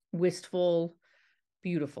 wistful,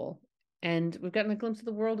 beautiful. And we've gotten a glimpse of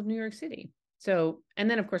the world of New York City. So, and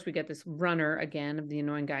then of course we get this runner again of the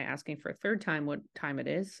annoying guy asking for a third time what time it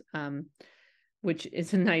is, which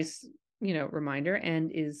is a nice, reminder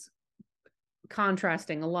and is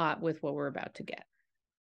contrasting a lot with what we're about to get.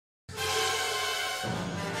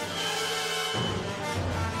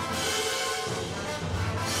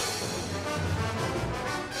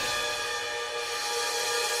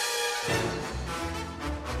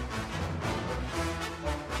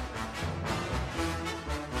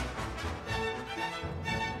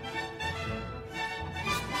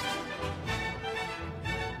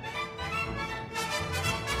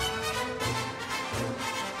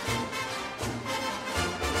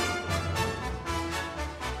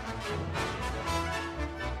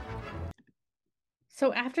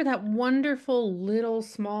 So after that wonderful little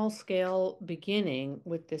small scale beginning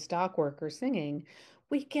with this dock worker singing,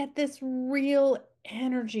 we get this real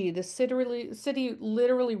energy. The city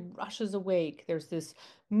literally rushes awake. There's this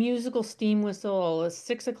musical steam whistle, a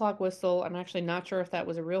 6 o'clock whistle. I'm actually not sure if that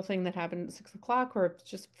was a real thing that happened at 6 o'clock or if it's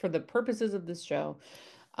just for the purposes of this show.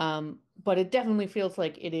 But it definitely feels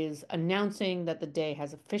like it is announcing that the day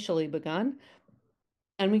has officially begun.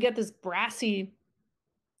 And we get this brash,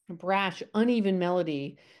 uneven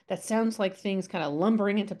melody that sounds like things kind of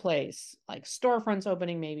lumbering into place, like storefronts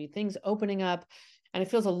opening, maybe things opening up. And it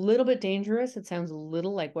feels a little bit dangerous. It sounds a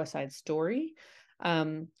little like West Side Story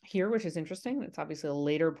here, which is interesting. It's obviously a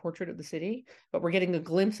later portrait of the city, but we're getting a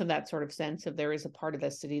glimpse of that sort of sense of there is a part of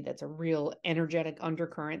the city that's a real energetic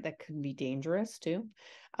undercurrent that can be dangerous too.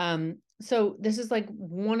 So this is like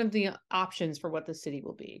one of the options for what the city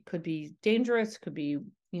will be. Could be dangerous, could be,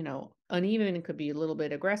 uneven, it could be a little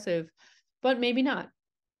bit aggressive, but maybe not.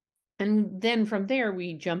 And then from there,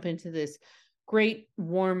 we jump into this great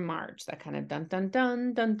warm march, that kind of dun dun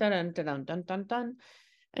dun dun dun dun dun dun dun dun.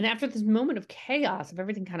 And after this moment of chaos, of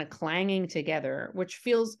everything kind of clanging together, which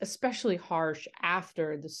feels especially harsh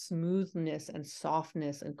after the smoothness and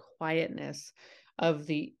softness and quietness of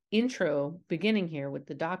the intro beginning here with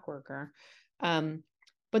the dock worker.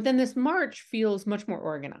 But then this march feels much more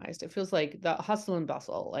organized. It feels like the hustle and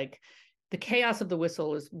bustle, like the chaos of the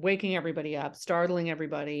whistle is waking everybody up, startling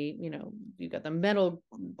everybody. You got the metal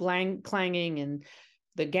clanging and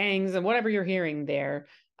the gangs and whatever you're hearing there.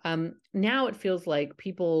 Now it feels like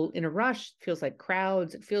people in a rush, it feels like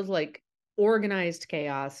crowds, it feels like organized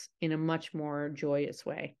chaos in a much more joyous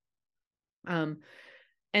way.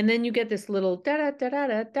 And then you get this little da da da da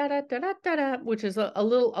da da da da da da, which is a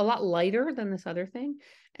lot lighter than this other thing.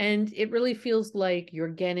 And it really feels like you're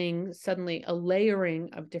getting suddenly a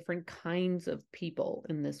layering of different kinds of people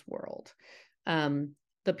in this world.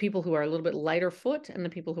 The people who are a little bit lighter foot and the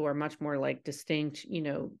people who are much more like distinct,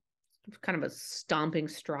 kind of a stomping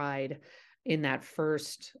stride in that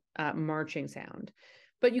first marching sound.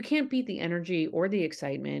 But you can't beat the energy or the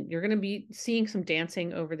excitement. You're going to be seeing some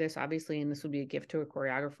dancing over this, obviously, and this would be a gift to a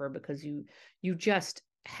choreographer because you just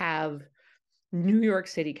have New York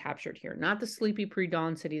City captured here. Not the sleepy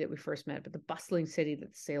pre-dawn city that we first met, but the bustling city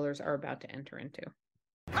that the sailors are about to enter into.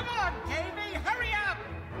 Come on, Davey, hurry up!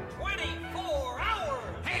 24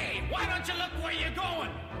 hours! Hey, why don't you look where you're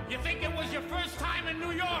going? You think it was your first time in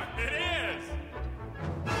New York? It is!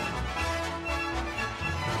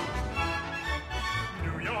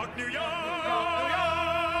 New York, New York! New York, New York!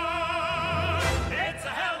 It's a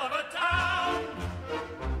hell of a town!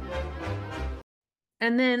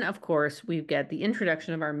 And then, of course, we get the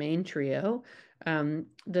introduction of our main trio,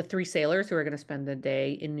 the three sailors who are going to spend the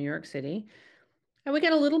day in New York City. And we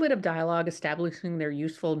get a little bit of dialogue establishing their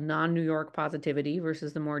useful non-New York positivity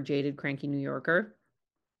versus the more jaded, cranky New Yorker.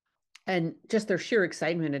 And just their sheer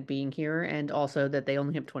excitement at being here, and also that they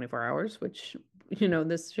only have 24 hours, which,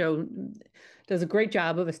 this show does a great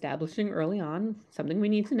job of establishing early on, something we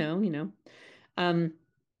need to know.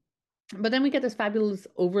 But then we get this fabulous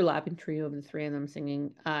overlapping trio of the three of them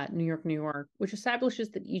singing New York, New York, which establishes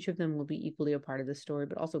that each of them will be equally a part of the story,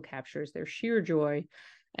 but also captures their sheer joy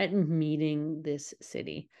at meeting this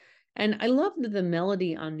city. And I love that the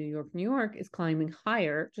melody on New York, New York is climbing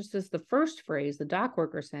higher, just as the first phrase, the dock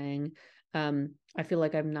worker sang, I feel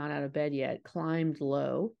like I'm not out of bed yet, climbed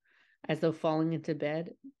low, as though falling into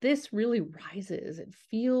bed. This really rises. It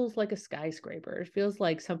feels like a skyscraper. It feels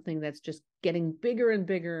like something that's just getting bigger and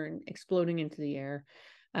bigger and exploding into the air.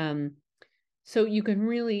 So you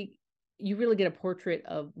really get a portrait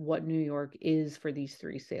of what New York is for these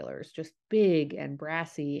three sailors, just big and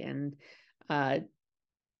brassy and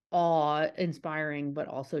awe-inspiring, but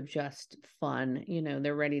also just fun.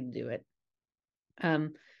 They're ready to do it.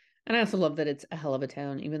 And I also love that it's a hell of a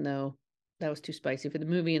town, even though that was too spicy for the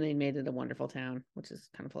movie and they made it a wonderful town, which is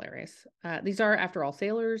kind of hilarious. These are, after all,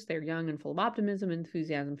 sailors. They're young and full of optimism and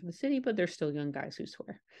enthusiasm for the city, but they're still young guys who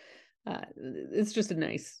swear. It's just a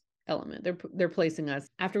nice element. They're placing us,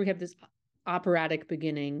 after we have this operatic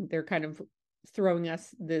beginning, they're kind of throwing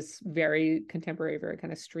us this very contemporary, very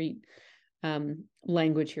kind of street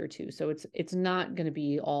language here too. So it's not going to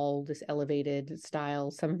be all this elevated style.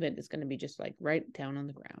 Some of it is going to be just like right down on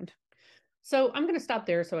the ground. So I'm going to stop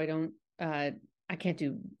there so I can't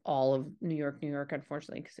do all of New York, New York,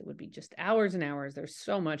 unfortunately, because it would be just hours and hours. There's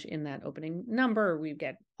so much in that opening number. We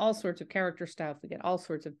get all sorts of character stuff. We get all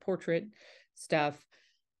sorts of portrait stuff.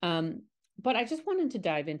 But I just wanted to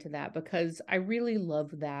dive into that because I really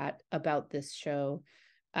love that about this show.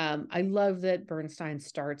 I love that Bernstein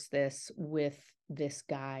starts this with this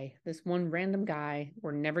guy, this one random guy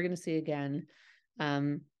we're never going to see again,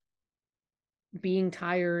 being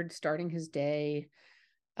tired, starting his day,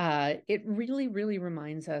 It really, really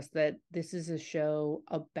reminds us that this is a show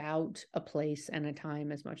about a place and a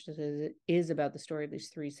time as much as it is about the story of these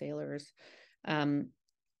three sailors.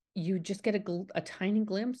 You just get a tiny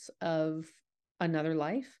glimpse of another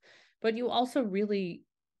life, but you also really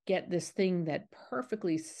get this thing that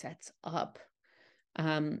perfectly sets up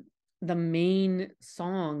the main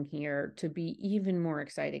song here to be even more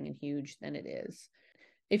exciting and huge than it is.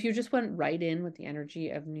 If you just went right in with the energy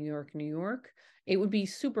of New York, New York, it would be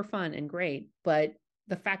super fun and great. But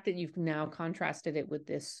the fact that you've now contrasted it with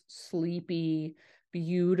this sleepy,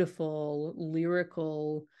 beautiful,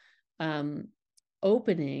 lyrical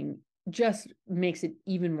opening just makes it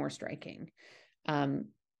even more striking.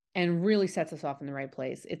 And really sets us off in the right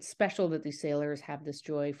place. It's special that these sailors have this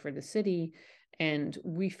joy for the city, and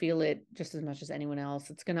we feel it just as much as anyone else.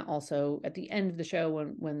 It's going to also, at the end of the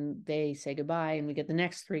show, when they say goodbye and we get the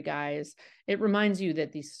next three guys, it reminds you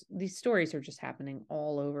that these stories are just happening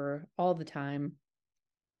all over, all the time.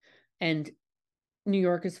 And New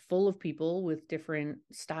York is full of people with different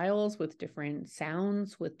styles, with different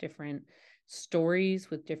sounds, with different stories,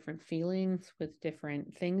 with different feelings, with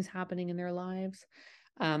different things happening in their lives.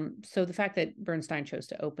 So the fact that Bernstein chose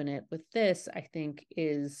to open it with this, I think,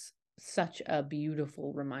 is such a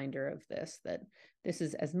beautiful reminder of this, that this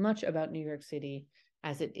is as much about New York City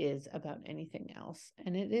as it is about anything else.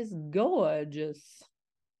 And it is gorgeous.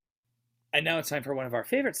 And now it's time for one of our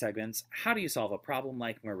favorite segments, How Do You Solve a Problem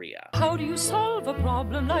Like Maria? How do you solve a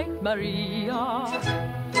problem like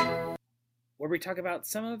Maria? Where we talk about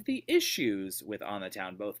some of the issues with On the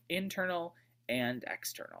Town, both internal and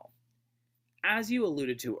external. As you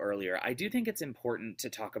alluded to earlier, I do think it's important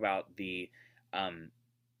to talk about the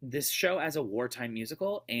this show as a wartime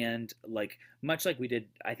musical, and much like we did,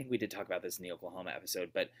 I think we did talk about this in the Oklahoma episode,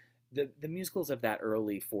 but the musicals of that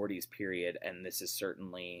early 40s period, and this is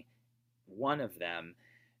certainly one of them,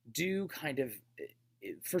 do kind of,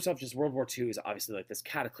 first off, just World War II is obviously like this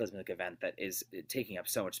cataclysmic event that is taking up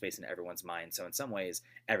so much space in everyone's mind. So in some ways,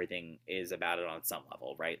 everything is about it on some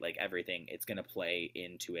level, right? Like everything, it's going to play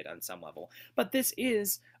into it on some level. But this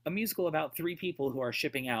is a musical about three people who are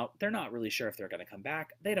shipping out. They're not really sure if they're going to come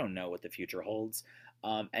back. They don't know what the future holds.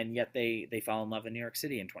 And yet they fall in love in New York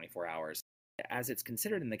City in 24 hours. As it's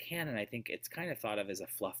considered in the canon, I think it's kind of thought of as a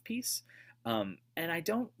fluff piece. And I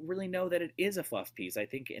don't really know that it is a fluff piece. I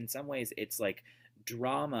think in some ways it's like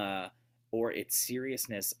drama, or its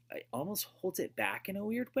seriousness almost holds it back in a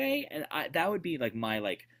weird way. And that would be like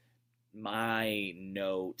my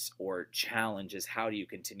note or challenge is, how do you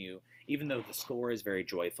continue, even though the score is very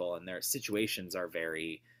joyful and their situations are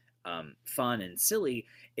very fun and silly,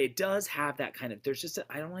 it does have that kind of, there's just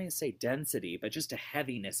I don't want to say density, but just a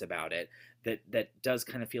heaviness about it that does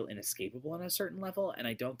kind of feel inescapable on a certain level. And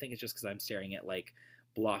I don't think it's just because I'm staring at like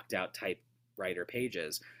blocked out typewriter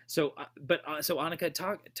pages. So so Annika,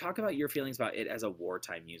 talk about your feelings about it as a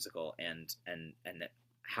wartime musical, and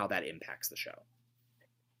how that impacts the show.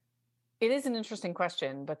 It is an interesting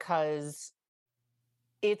question, because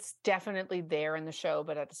it's definitely there in the show,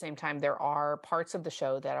 but at the same time, there are parts of the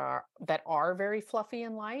show that are very fluffy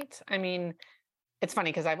and light. I mean, it's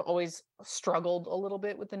funny because I've always struggled a little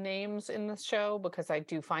bit with the names in this show, because I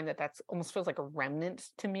do find that that's almost feels like a remnant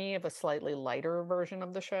to me of a slightly lighter version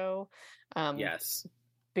of the show. Yes,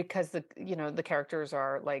 because the characters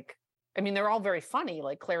are like, I mean, they're all very funny,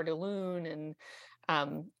 like Claire de Lune, and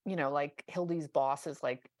like Hildy's boss is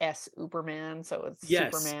like S. Uberman, so it's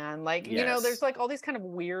Superman. Like, there's like all these kind of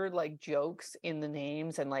weird like jokes in the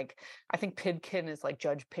names, and like I think Pidkin is like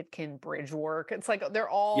Judge Pitkin bridge work. It's like they're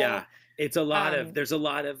all it's a lot of there's a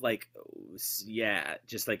lot of like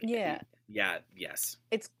just like yes.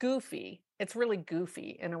 It's goofy. It's really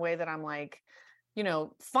goofy in a way that I'm like,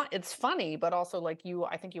 fun. It's funny, but also like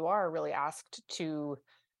I think you are really asked to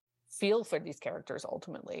feel for these characters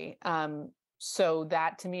ultimately. So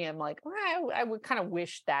that to me, I'm like, I would kind of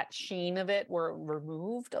wish that sheen of it were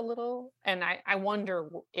removed a little. And I wonder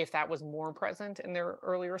if that was more present in their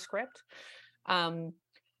earlier script.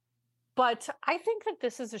 But I think that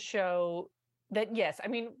this is a show that, yes, I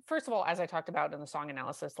mean, first of all, as I talked about in the song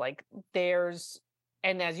analysis, like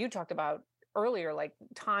and as you talked about earlier, like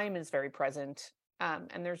time is very present.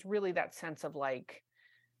 And there's really that sense of like,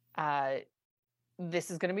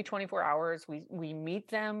 this is going to be 24 hours. We meet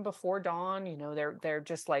them before dawn. They're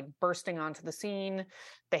just like bursting onto the scene.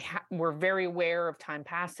 We're very aware of time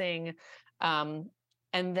passing. And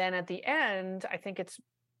then at the end, I think it's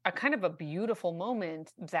a kind of a beautiful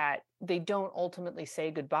moment that they don't ultimately say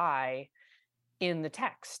goodbye in the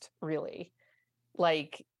text, really.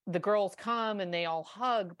 Like the girls come and they all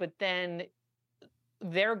hug, but then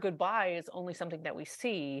their goodbye is only something that we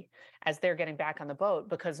see as they're getting back on the boat,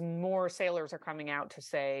 because more sailors are coming out to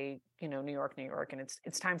say, New York, New York, and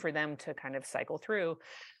it's time for them to kind of cycle through.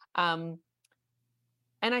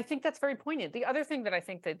 And I think that's very poignant. The other thing that I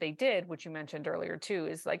think that they did, which you mentioned earlier too,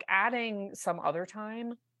 is like adding some other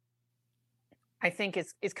time. I think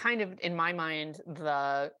is kind of, in my mind,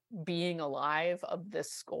 the being alive of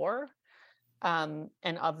this score, and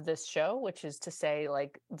of this show, which is to say,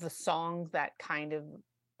 like, the song that kind of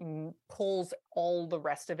pulls all the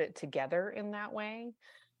rest of it together in that way.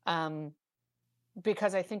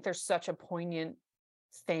 Because I think there's such a poignant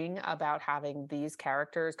thing about having these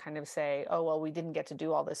characters kind of say, oh, well, we didn't get to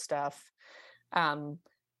do all this stuff,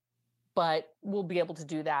 but we'll be able to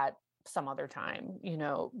do that some other time,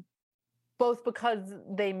 both because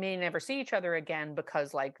they may never see each other again,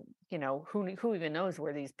 because, like, who even knows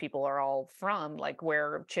where these people are all from, like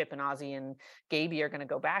where Chip and Ozzy and Gaby are going to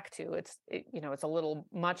go back to. It's a little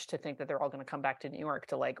much to think that they're all going to come back to New York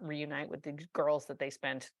to like reunite with the girls that they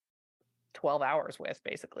spent 12 hours with,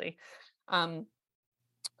 basically.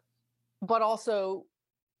 But also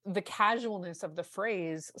the casualness of the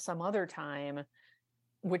phrase "some other time,"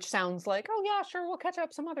 which sounds like, oh yeah, sure, we'll catch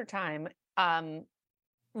up some other time.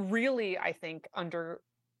 Really, I think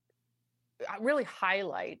really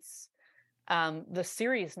highlights the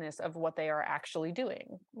seriousness of what they are actually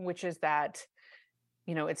doing, which is that,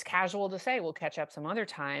 it's casual to say we'll catch up some other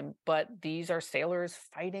time, but these are sailors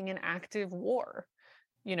fighting an active war.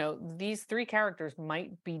 These three characters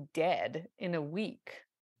might be dead in a week.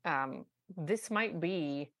 This might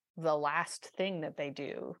be the last thing that they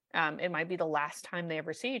do. It might be the last time they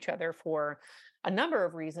ever see each other for a number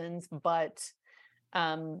of reasons, but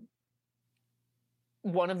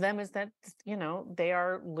one of them is that, they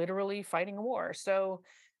are literally fighting a war. So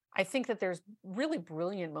I think that there's really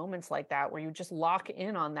brilliant moments like that where you just lock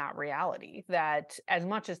in on that reality, that as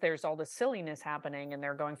much as there's all this silliness happening and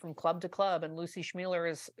they're going from club to club and Lucy Schmueller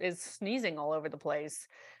is sneezing all over the place,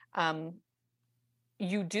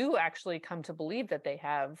 you do actually come to believe that they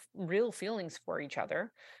have real feelings for each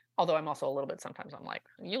other. Although I'm also a little bit, sometimes I'm like,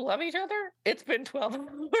 you love each other? It's been 12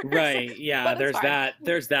 hours. Right. Yeah. There's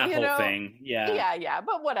that whole thing. Yeah. Yeah.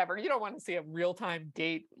 But whatever. You don't want to see a real-time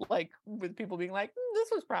date, like with people being like, this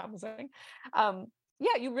was promising.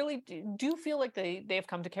 Yeah, you really do feel like they've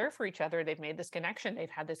come to care for each other. They've made this connection. They've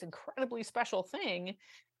had this incredibly special thing.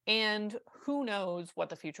 And who knows what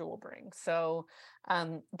the future will bring. So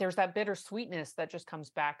there's that bittersweetness that just comes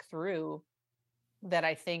back through, that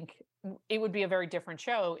I think it would be a very different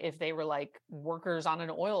show if they were like workers on an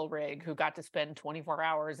oil rig who got to spend 24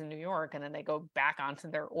 hours in New York and then they go back onto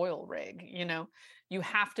their oil rig. You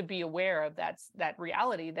have to be aware of that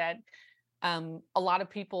reality, that a lot of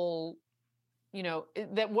people,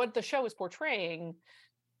 that what the show is portraying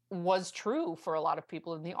was true for a lot of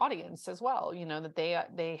people in the audience as well. That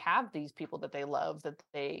they have these people that they love, that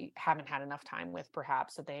they haven't had enough time with,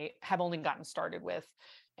 perhaps, that they have only gotten started with.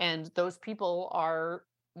 And those people are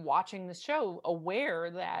watching the show aware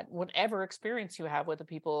that whatever experience you have with the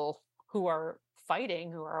people who are fighting,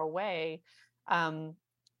 who are away,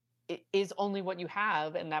 it is only what you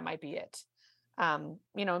have, and that might be it. And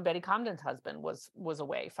Betty Comden's husband was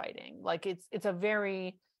away fighting. Like it's a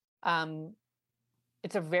very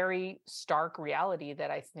stark reality that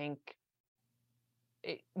I think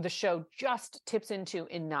the show just tips into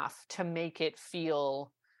enough to make it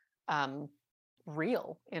feel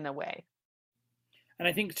real in a way. And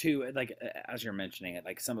I think too, like as you're mentioning it,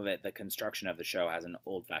 like some of it, the construction of the show has an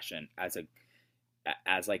old fashioned as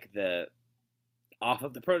like the off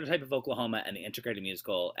of the prototype of Oklahoma and the integrated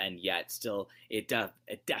musical, and yet still it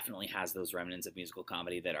definitely has those remnants of musical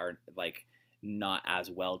comedy that are like not as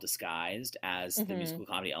well disguised as the musical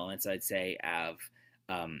comedy elements, I'd say, of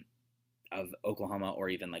Oklahoma, or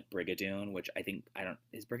even like Brigadoon, which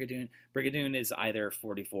is Brigadoon is either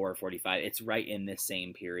 44 or 45. It's right in this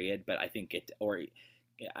same period, but I think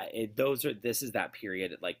this is that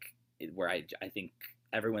period where I think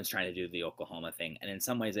everyone's trying to do the Oklahoma thing. And in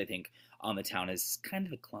some ways I think On the Town is kind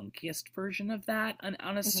of the clunkiest version of that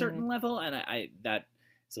on a certain level. And that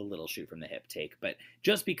is a little shoot from the hip take, but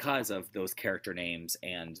just because of those character names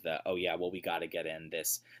and we got to get in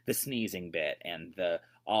the sneezing bit and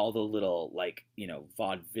all the little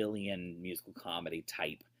vaudevillian musical comedy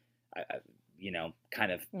type,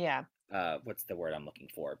 kind of, what's the word I'm looking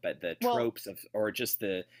for? But the tropes or just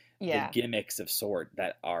the gimmicks of sort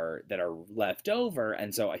that are left over.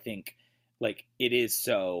 And so I think it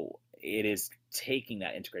is taking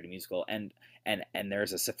that integrated musical and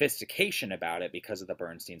there's a sophistication about it because of the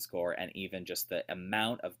Bernstein score, and even just the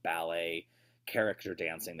amount of ballet character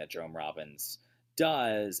dancing that Jerome Robbins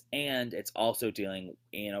does, and it's also dealing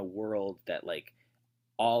in a world that like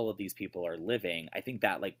all of these people are living. I think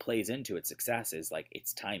that like plays into its success is like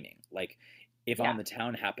its timing. Like if Yeah. On the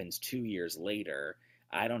Town happens 2 years later,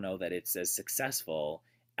 I don't know that it's as successful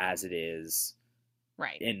as it is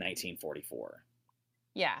Right. in 1944.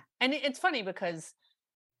 Yeah. And it's funny because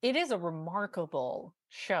it is a remarkable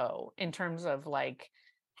show in terms of like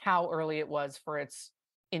how early it was for its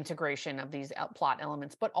integration of these plot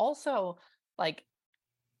elements, but also like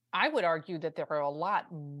I would argue that there are a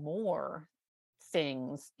lot more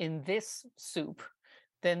things in this soup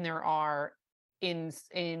than there are in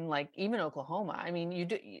like even Oklahoma. I mean, you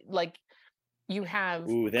do like you have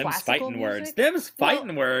Ooh, them's classical fighting words. music. Them's Well,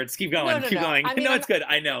 fighting words. Keep going. no, Keep no. going. I mean, No, I'm it's good.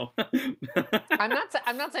 I know.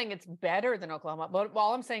 I'm not saying it's better than Oklahoma, but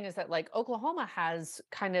all I'm saying is that like Oklahoma has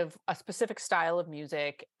kind of a specific style of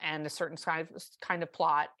music and a certain kind of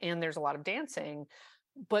plot, and there's a lot of dancing.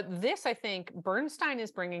 But this, I think, Bernstein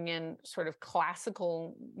is bringing in sort of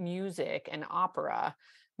classical music and opera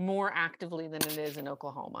more actively than it is in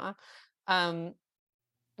Oklahoma.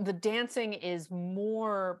 The dancing is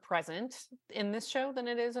more present in this show than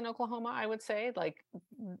it is in Oklahoma, I would say. Like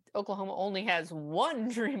Oklahoma only has one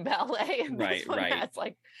dream ballet, and Right, this one right. has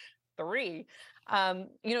like 3.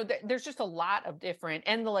 There's just a lot of different,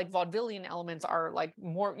 and the like vaudevillian elements are like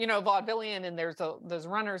more, vaudevillian, and there's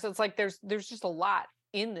runners. It's like there's just a lot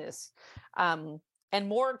in this. And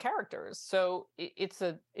more characters. So it's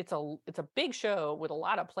a big show with a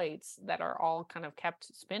lot of plates that are all kind of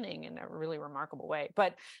kept spinning in a really remarkable way.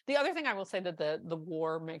 But the other thing I will say that the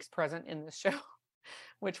war makes present in this show,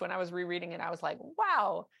 which when I was rereading it, I was like,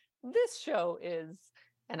 wow, this show is,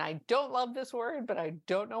 and I don't love this word, but I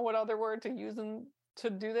don't know what other word to use to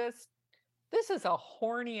do this. This is a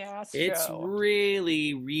horny ass show. It's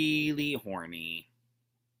really, really horny.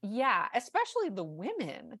 Yeah, especially the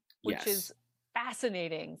women, which Yes. is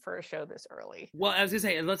fascinating for a show this early. Well, I was gonna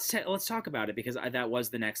say let's talk about it because that was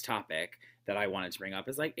the next topic that I wanted to bring up.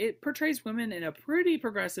 Is like it portrays women in a pretty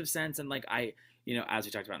progressive sense, and like as we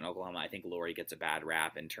talked about in Oklahoma, I think Laurie gets a bad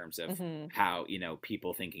rap in terms of Mhm. how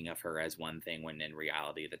people thinking of her as one thing when in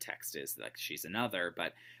reality the text is like she's another.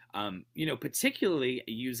 But particularly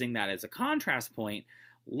using that as a contrast point.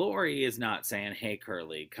 Laurie is not saying, hey,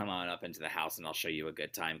 Curly, come on up into the house and I'll show you a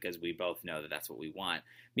good time, because we both know that that's what we want.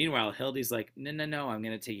 Meanwhile, Hildy's like, no, I'm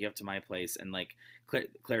going to take you up to my place. And like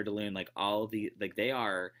Claire de Lune, like all of the, like they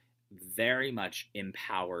are very much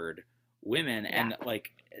empowered women. Yeah. And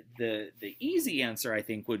like the easy answer, I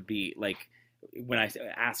think, would be like, when I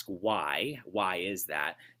ask why is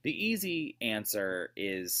that? The easy answer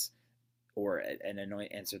is, or an annoying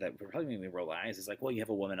answer that would probably make me roll my eyes, is like, well, you have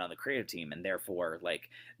a woman on the creative team, and therefore, like,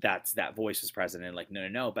 that voice was present, and like,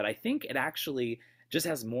 no. But I think it actually just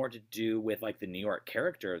has more to do with like the New York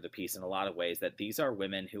character of the piece in a lot of ways, that these are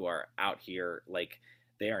women who are out here, like,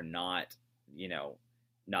 they are not,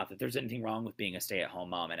 not that there's anything wrong with being a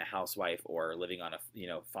stay-at-home mom and a housewife or living on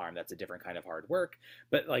a farm. That's a different kind of hard work,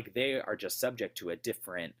 but like they are just subject to a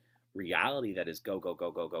different reality that is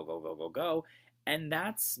go. And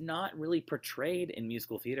that's not really portrayed in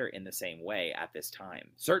musical theater in the same way at this time.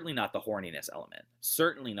 Certainly not the horniness element.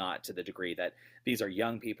 Certainly not to the degree that these are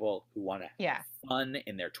young people who want to have fun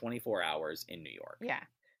in their 24 hours in New York.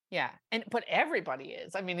 Yeah. But everybody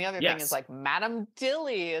is. I mean, the other thing Yes. is like Madame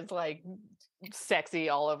Dilly is like sexy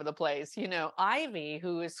all over the place. Ivy,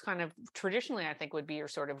 who is kind of traditionally, I think, would be your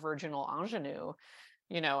sort of virginal ingenue,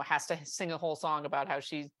 has to sing a whole song about how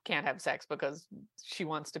she can't have sex because she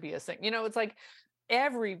wants to be a singer. It's like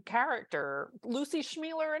every character, Lucy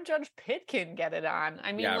Schmealer and Judge Pitkin get it on.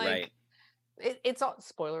 I mean, right. It's all,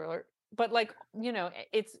 spoiler alert, but like,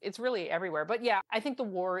 it's really everywhere. But yeah, I think the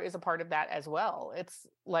war is a part of that as well. It's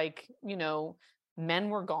like, men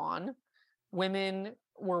were gone, women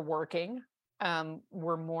were working,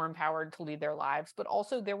 were more empowered to lead their lives, but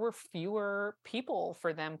also there were fewer people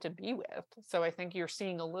for them to be with. So I think you're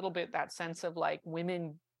seeing a little bit that sense of like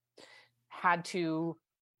women had to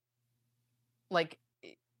like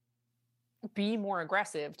be more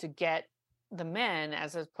aggressive to get the men,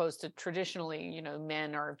 as opposed to traditionally,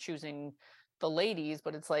 men are choosing the ladies.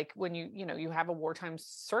 But it's like when you have a wartime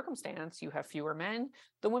circumstance, you have fewer men,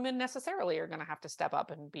 the women necessarily are going to have to step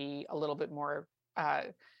up and be a little bit more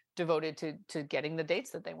devoted to getting the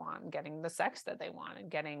dates that they want, and getting the sex that they want,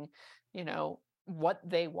 and getting what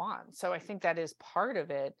they want. So I think that is part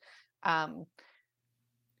of it.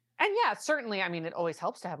 And yeah, certainly, I mean, it always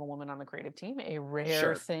helps to have a woman on the creative team, a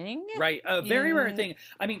rare thing. Right. A very rare thing.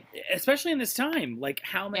 I mean, especially in this time, like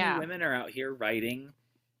how many women are out here writing?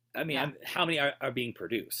 I mean, how many are being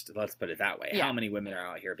produced? Let's put it that way. Yeah. How many women are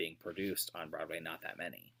out here being produced on Broadway? Not that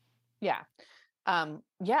many. Yeah.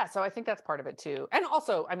 Yeah, so I think that's part of it too. And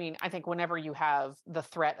also, I mean, I think whenever you have the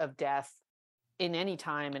threat of death in any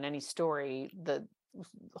time in any story, the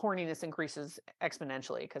horniness increases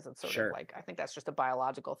exponentially because it's sort Sure. of like, I think that's just a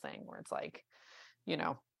biological thing where it's like, you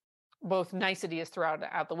know, both nicety is thrown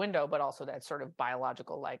out the window, but also that sort of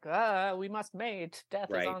biological, like, we must mate, death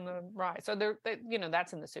is Right. on the rise. So you know,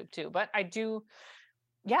 that's in the soup too. But the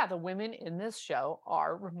women in this show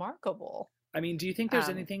are remarkable. I mean, do you think there's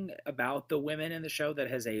Um, anything about the women in the show that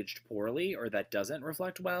has aged poorly or that doesn't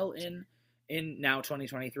reflect well in now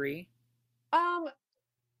 2023?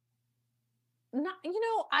 Not, you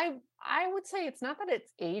know, I would say it's not that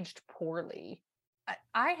it's aged poorly.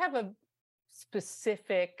 I have a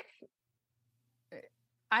specific.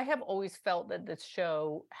 I have always felt that this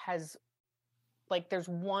show has, like, there's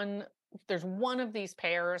one of these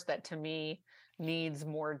pairs that to me needs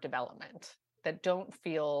more development, that don't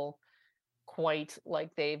feel quite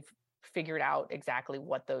like they've figured out exactly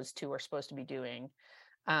what those two are supposed to be doing.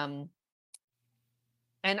 And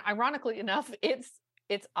ironically enough, it's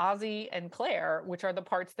Ozzy and Claire, which are the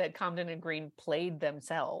parts that Comden and Green played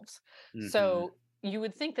themselves. Mhm. So you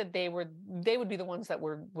would think that they would be the ones that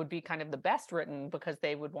would be kind of the best written, because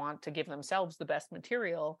they would want to give themselves the best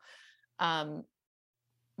material.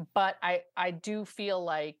 But I do feel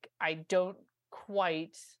like I don't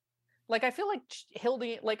quite, like, I feel like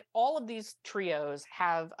Hildy, like, all of these trios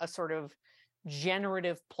have a sort of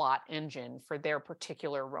generative plot engine for their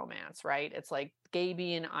particular romance, right? It's like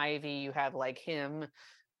Gaby and Ivy, you have like him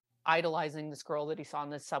idolizing this girl that he saw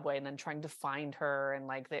in the subway and then trying to find her, and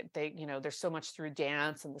like they you know, there's so much through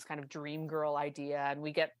dance and this kind of dream girl idea, and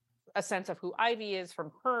we get a sense of who Ivy is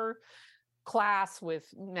from her class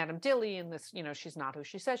with Madame Dilly, and this, you know, she's not who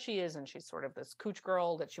she says she is, and she's sort of this cooch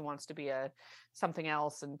girl that she wants to be a something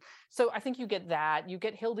else. And so I think you get that. You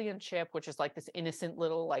get Hildy and Chip, which is like this innocent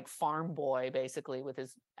little like farm boy basically with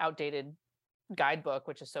his outdated guidebook,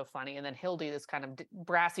 which is so funny, and then Hildy, this kind of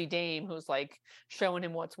brassy dame who's like showing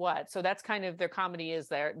him what's what. So that's kind of their comedy, is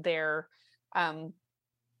their kind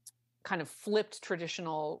of flipped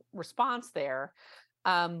traditional response there.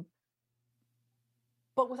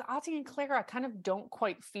 But with Ozzy and Claire, I kind of don't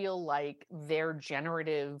quite feel like their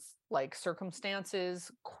generative like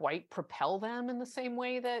circumstances quite propel them in the same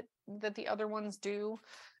way that the other ones do.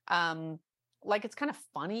 Like, it's kind of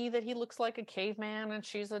funny that he looks like a caveman and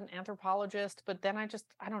she's an anthropologist, but then I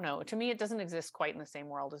don't know. To me, it doesn't exist quite in the same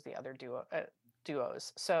world as the other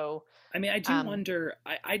duos. So, I mean, I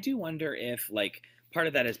do wonder if, like, part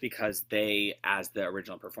of that is because they, as the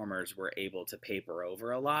original performers, were able to paper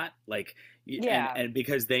over a lot, like, and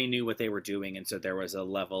because they knew what they were doing, and so there was a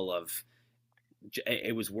level of,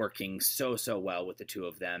 it was working so well with the two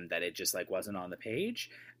of them that it just like wasn't on the page,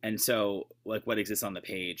 and so like what exists on the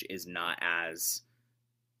page is not as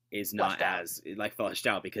like fleshed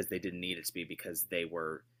out, because they didn't need it to be, because they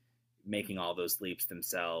were making all those leaps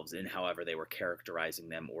themselves in however they were characterizing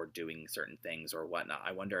them or doing certain things or whatnot.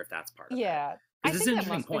 I wonder if that's part of it. I think that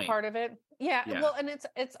must be part of it. Yeah. Well, and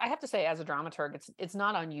it's I have to say, as a dramaturg, it's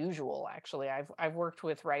not unusual, actually. I've worked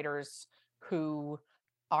with writers who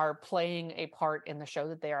are playing a part in the show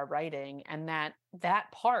that they are writing, and that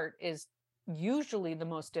part is usually the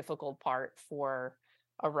most difficult part for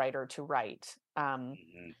a writer to write.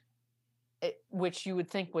 Which you would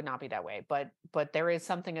think would not be that way, but there is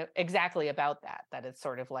something exactly about that it's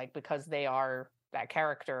sort of like, because they are that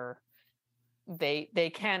character,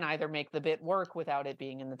 they can either make the bit work without it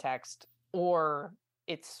being in the text, or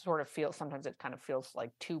sometimes it kind of feels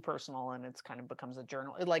like too personal, and it's kind of becomes a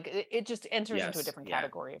journal. It just enters into a different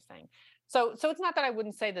category of thing. So it's not that I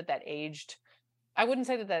wouldn't say that aged. I wouldn't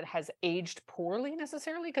say that has aged poorly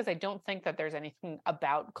necessarily, because I don't think that there's anything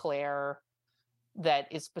about Claire that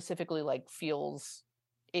is specifically like feels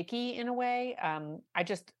icky in a way. I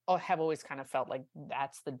just have always kind of felt like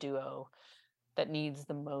that's the duo that needs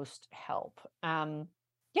the most help. I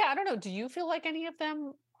don't know. Do you feel like any of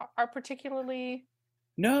them are particularly?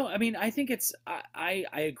 No, I mean, I think it's, I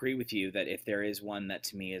agree with you that if there is one that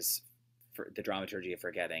to me is for the dramaturgy of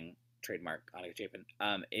forgetting, trademark Annika Chapin,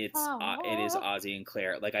 it is Ozzy and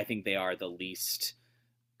Claire. Like, I think they are the least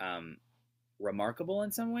remarkable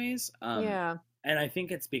in some ways. And I think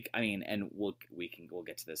it's and we'll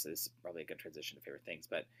get to this as probably a good transition to favorite things,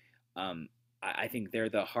 but I think they're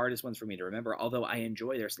the hardest ones for me to remember. Although I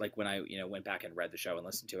enjoy their, like, when I went back and read the show and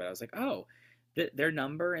listened to it, I was like, oh, their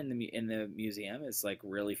number in the museum is like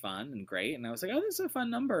really fun and great, and I was like, oh, this is a fun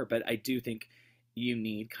number. But I do think you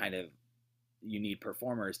need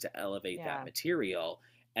performers to elevate that material,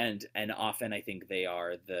 and often I think they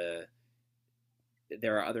are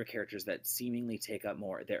there are other characters that seemingly take up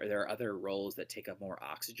more. There are other roles that take up more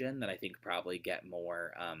oxygen that I think probably get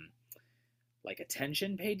more like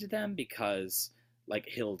attention paid to them, because like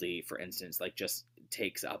Hildy, for instance, like just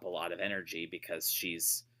takes up a lot of energy because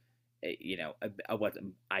she's, you know, what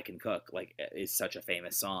I Can Cook like is such a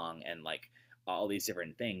famous song, and like all these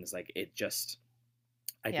different things. Like it just,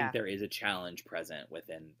 I think there is a challenge present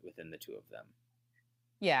within the two of them.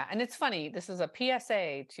 Yeah, and it's funny. This is a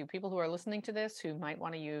PSA to people who are listening to this who might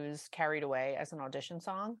want to use Carried Away as an audition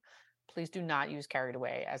song. Please do not use Carried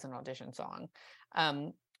Away as an audition song.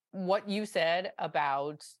 What you said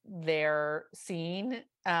about their scene,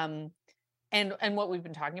 and what we've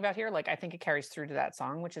been talking about here, like I think it carries through to that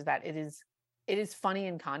song, which is that it is funny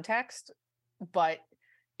in context, but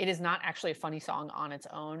it is not actually a funny song on its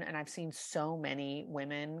own. And I've seen so many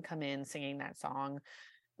women come in singing that song,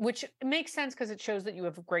 which makes sense because it shows that you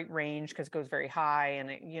have great range, because it goes very high and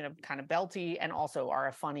it, you know, kind of belty, and also are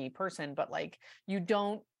a funny person. But like, you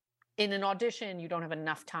don't, in an audition, you don't have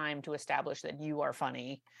enough time to establish that you are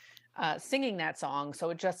funny singing that song. So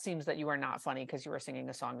it just seems that you are not funny because you are singing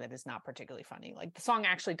a song that is not particularly funny. Like the song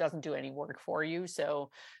actually doesn't do any work for you. So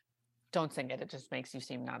don't sing it. It just makes you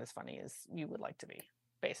seem not as funny as you would like to be,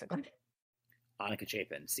 basically. Annika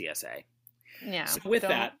Chapin, CSA. Yeah. So with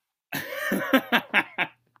that.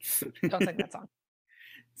 Don't sing that song.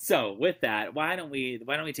 So with that, why don't we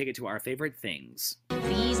take it to our favorite things?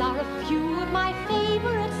 These are a few of my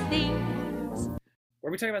favorite things. Where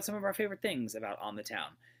we talk about some of our favorite things about On the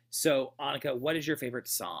Town. So Annika, what is your favorite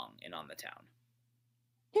song in On the Town?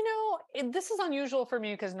 You know, this is unusual for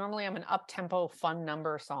me because normally I'm an up-tempo, fun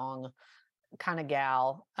number song kind of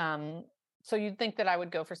gal. So you'd think that I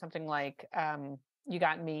would go for something like You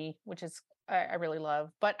Got Me, which is I really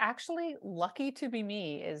love. But actually, Lucky to Be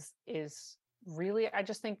Me is really, I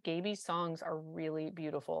just think Gaby's songs are really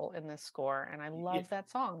beautiful in this score, and I love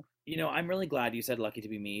that song. You know, I'm really glad you said Lucky to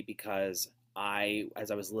Be Me, because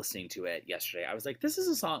as I was listening to it yesterday, I was like, this is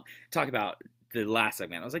a song, talk about the last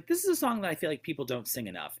segment, I was like, this is a song that I feel like people don't sing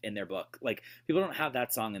enough in their book. Like, people don't have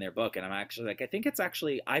that song in their book, and I'm actually like, I think it's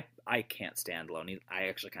actually, I can't stand Lonely. I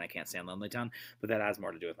actually kind of can't stand Lonely Town, but that has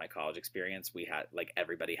more to do with my college experience. We had, like,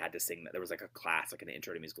 everybody had to sing that. There was like a class, like an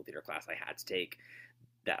intro to musical theater class I had to take,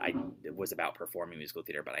 that was about performing musical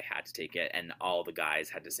theater, but I had to take it, and all the guys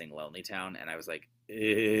had to sing Lonely Town, and I was like,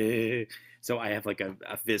 so I have like a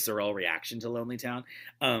visceral reaction to Lonely Town.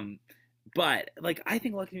 But like, I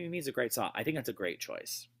think Lucky to Be Me is a great song. I think that's a great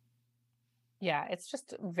choice. Yeah, it's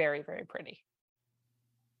just very, very pretty.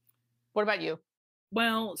 What about you?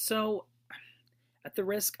 Well, so at the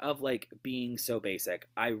risk of like being so basic,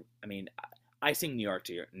 I mean, I sing New York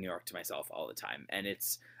to myself all the time, and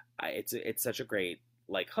it's such a great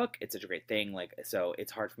like hook. It's such a great thing. Like, so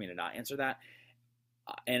it's hard for me to not answer that.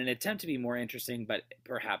 In an attempt to be more interesting, but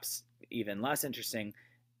perhaps even less interesting,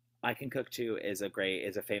 I Can Cook Too is a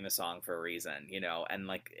famous song for a reason, you know, and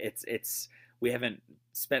like it's we haven't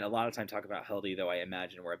spent a lot of time talking about Hildy, though I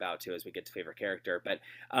imagine we're about to as we get to favorite character, but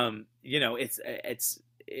you know, it's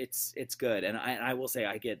good, and I will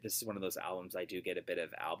say this is one of those albums I do get a bit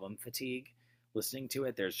of album fatigue listening to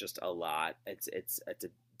it. There's just a lot. It's a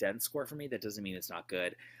dense score for me. That doesn't mean it's not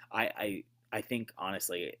good. I think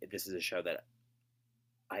honestly this is a show that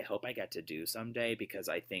I hope I get to do someday, because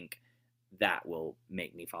I think that will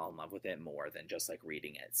make me fall in love with it more than just like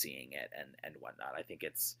reading it, seeing it, and whatnot. I think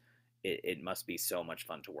it must be so much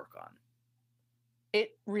fun to work on.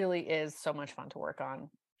 It really is so much fun to work on.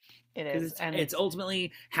 It is, and it's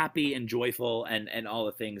ultimately happy and joyful and all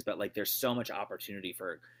the things, but like there's so much opportunity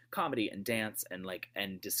for comedy and dance and like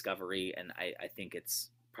and discovery, and I think it's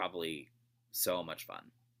probably so much fun.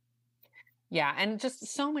 Yeah, and just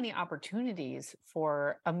so many opportunities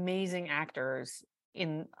for amazing actors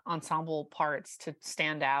in ensemble parts to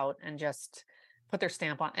stand out and just put their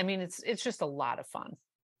stamp on. I mean, it's just a lot of fun.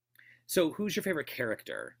 So who's your favorite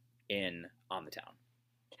character in On the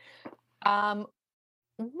Town?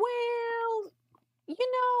 Well, you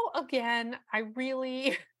know, again,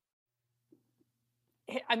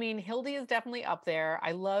 I mean, Hildy is definitely up there.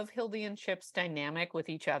 I love Hildy and Chip's dynamic with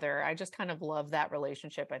each other. I just kind of love that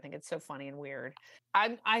relationship. I think it's so funny and weird.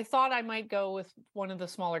 I thought I might go with one of the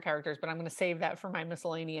smaller characters, but I'm going to save that for my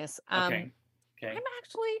miscellaneous. Okay. I'm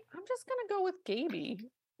just going to go with Gaby.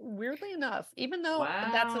 Weirdly enough, even though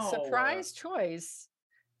that's a surprise choice,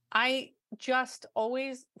 I just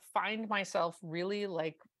always find myself really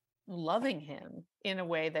like loving him in a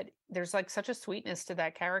way that there's like such a sweetness to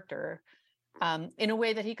that character. In a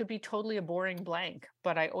way that he could be totally a boring blank,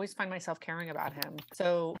 but I always find myself caring about him.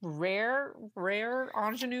 So rare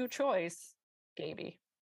ingenue choice, Gaby.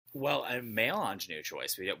 Well, a male ingenue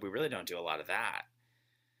choice. We really don't do a lot of that.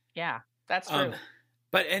 Yeah, that's true.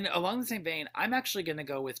 But and along the same vein, I'm actually going to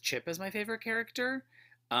go with Chip as my favorite character.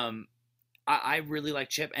 I really like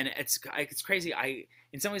Chip, and it's crazy.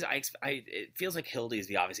 In some ways, it feels like Hildy is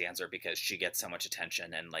the obvious answer because she gets so much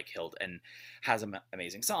attention, and like Hildy and has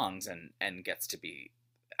amazing songs, and gets to be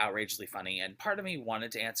outrageously funny. And part of me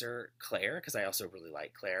wanted to answer Claire because I also really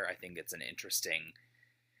like Claire. I think it's an interesting.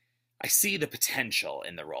 I see the potential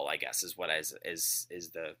in the role, I guess, is what is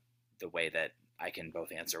the way that I can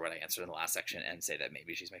both answer what I answered in the last section and say that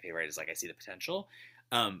maybe she's my favorite. Is like I see the potential,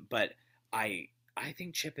 but I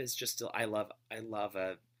think Chip is just still. I love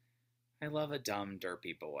a dumb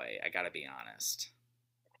derpy boy. I gotta be honest.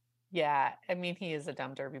 Yeah, I mean, he is a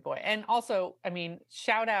dumb derby boy. And also, I mean,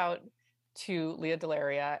 shout out to Leah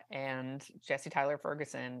Delaria and Jesse Tyler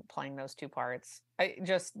Ferguson playing those two parts.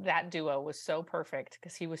 That duo was so perfect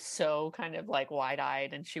because he was so kind of like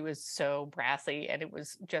wide-eyed and she was so brassy, and it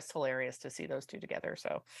was just hilarious to see those two together.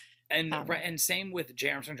 So and same with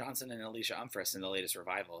J. Armstrong Johnson and Alicia Umfris in the latest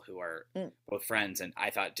revival, who are both friends, and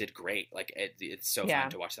I thought did great. Like it's so fun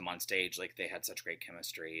to watch them on stage. Like they had such great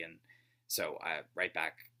chemistry, and so right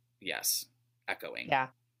back, yes, echoing.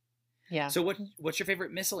 Yeah. So what's your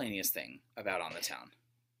favorite miscellaneous thing about On the Town?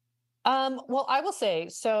 Well, I will say,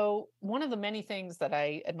 so one of the many things that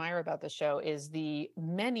I admire about this show is the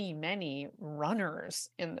many, many runners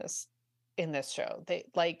in this show.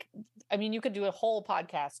 You could do a whole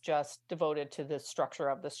podcast just devoted to the structure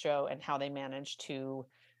of this show and how they manage to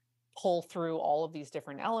pull through all of these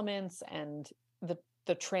different elements and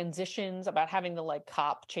the transitions about having the like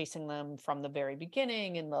cop chasing them from the very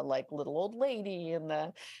beginning and the like little old lady and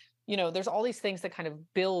the, there's all these things that kind of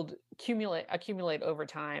accumulate over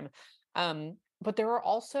time. But there are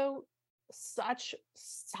also such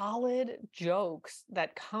solid jokes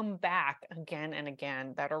that come back again and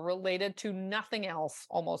again that are related to nothing else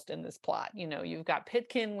almost in this plot. You've got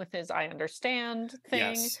Pitkin with his I understand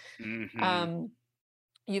thing. Yes. Mm-hmm.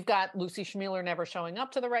 You've got Lucy Schmueller never showing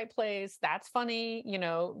up to the right place. That's funny.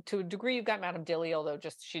 To a degree, you've got Madame Dilly, although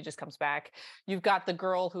she just comes back. You've got the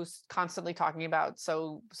girl who's constantly talking about,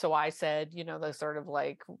 so I said, the sort of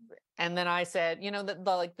like, and then I said,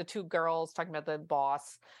 the two girls talking about the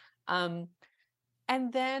boss. And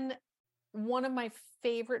then one of my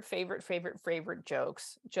favorite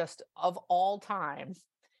jokes just of all time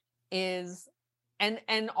is,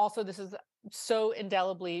 and also this is so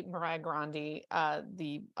indelibly Mariah Grande,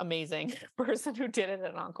 the amazing person who did it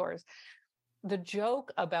at Encores. The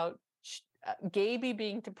joke about Gaby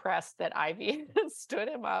being depressed that Ivy stood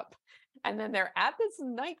him up, and then they're at this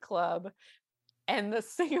nightclub, and the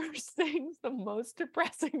singer sings the most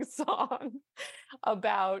depressing song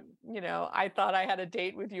about, I thought I had a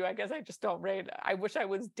date with you. I guess I just don't rate. I wish I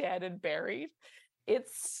was dead and buried.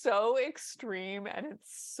 It's so extreme, and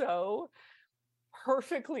it's so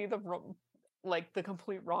perfectly the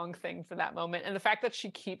complete wrong thing for that moment. And the fact that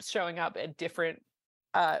she keeps showing up at different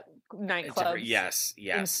nightclubs,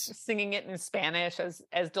 yes, singing it in Spanish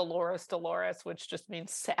as Dolores, which just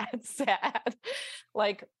means sad.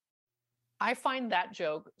 Like, I find that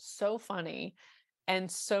joke so funny and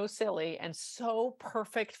so silly and so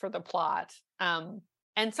perfect for the plot, and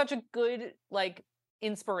such a good like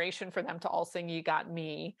inspiration for them to all sing "You Got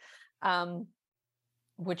Me,"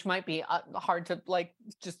 which might be hard to like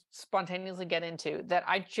just spontaneously get into. That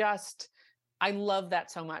I love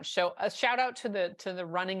that so much. So a shout out to the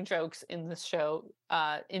running jokes in this show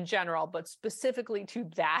in general, but specifically to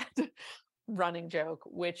that running joke,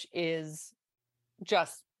 which is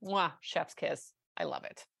just chef's kiss. I love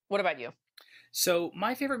it. What about you? So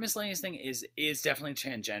my favorite miscellaneous thing is definitely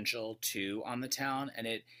tangential to On the Town, and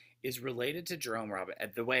it is related to Jerome Robbins.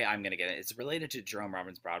 The way I'm going to get it, it's related to Jerome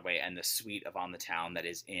Robbins Broadway and the suite of On the Town that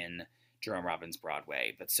is in Jerome Robbins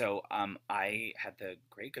Broadway. But so I had the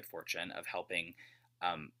great good fortune of helping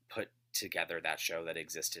put together that show that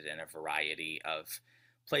existed in a variety of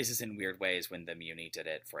places in weird ways when the Muni did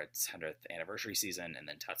it for its 100th anniversary season, and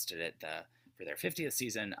then Tuts did it for their 50th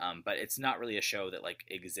season. But it's not really a show that like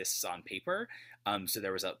exists on paper. So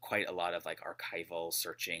there was quite a lot of like archival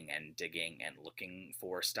searching and digging and looking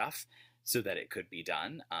for stuff so that it could be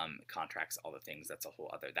done. Contracts, all the things, that's a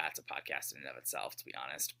podcast in and of itself, to be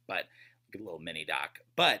honest, but a little mini doc.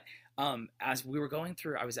 But as we were going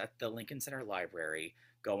through, I was at the Lincoln Center Library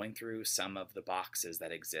going through some of the boxes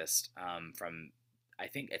that exist I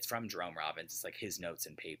think it's from Jerome Robbins. It's like his notes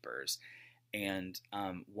and papers. And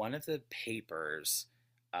one of the papers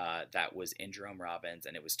that was in Jerome Robbins,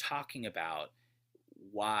 and it was talking about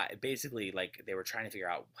why, basically, like they were trying to figure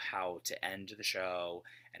out how to end the show,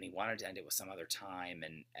 and he wanted to end it with some other time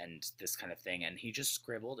and this kind of thing. And he just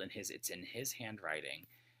scribbled it's in his handwriting,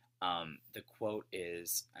 The quote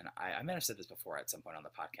is, and I might have said this before at some point on the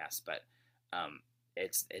podcast, but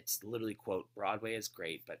it's literally, quote, "Broadway is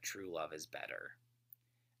great, but true love is better."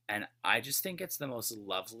 And I just think it's the most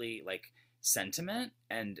lovely, like, sentiment,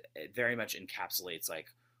 and it very much encapsulates, like,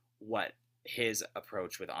 what his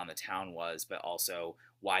approach with On the Town was, but also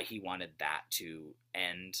why he wanted that to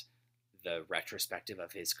end the retrospective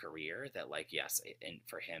of his career. That, like, yes, and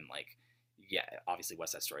for him, like, yeah, obviously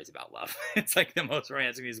West Side Story is about love. It's like the most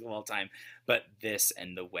romantic musical of all time, but this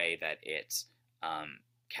and the way that it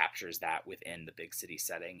captures that within the big city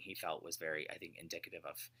setting, he felt was very, I think, indicative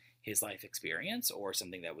of his life experience, or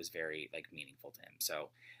something that was very, like, meaningful to him.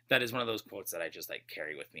 So that is one of those quotes that I just, like,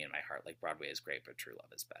 carry with me in my heart. Like, Broadway is great, but true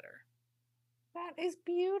love is better. That is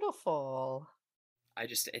beautiful. I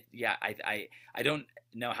just, I don't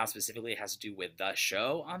know how specifically it has to do with the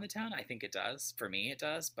show On the Town. I think it does. For me, it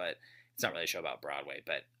does, but it's not really a show about Broadway,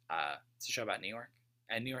 but it's a show about New York,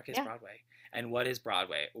 and New York is Broadway. And what is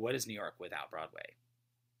Broadway? What is New York without Broadway?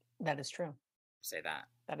 That is true. Say that.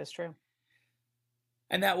 That is true.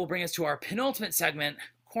 And that will bring us to our penultimate segment,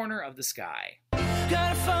 Corner of the Sky.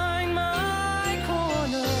 Gotta find my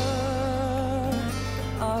corner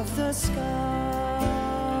of the sky.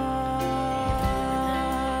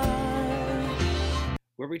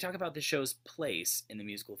 Where we talk about the show's place in the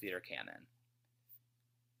musical theater canon.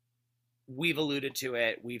 We've alluded to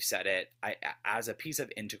it. We've said it. As a piece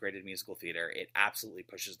of integrated musical theater, it absolutely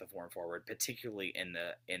pushes the form forward, particularly in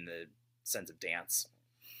the sense of dance,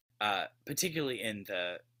 particularly in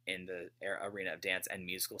the arena of dance and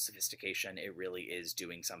musical sophistication. It really is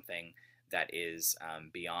doing something that is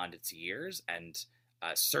beyond its years, and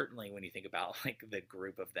certainly when you think about, like, the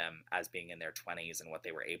group of them as being in their 20s and what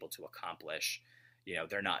they were able to accomplish, you know,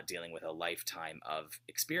 they're not dealing with a lifetime of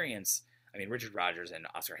experience. I mean, Richard Rodgers and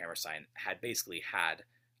Oscar Hammerstein had basically had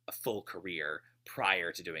a full career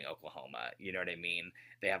prior to doing Oklahoma. You know what I mean?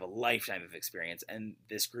 They have a lifetime of experience, and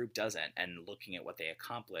this group doesn't. And looking at what they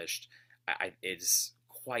accomplished, it's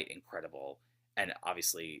quite incredible. And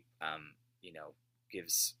obviously, you know,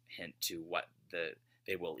 gives hint to what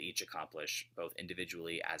they will each accomplish, both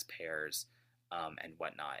individually, as pairs, and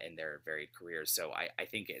whatnot, in their varied careers. So I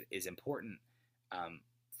think it is important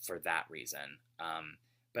for that reason.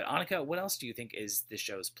 But Annika, what else do you think is the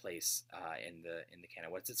show's place in the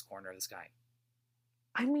canon? What's its corner of the sky?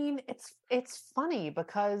 I mean, it's funny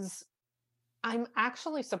because I'm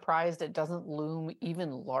actually surprised it doesn't loom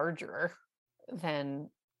even larger than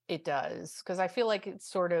it does, because I feel like it's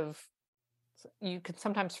sort of, you could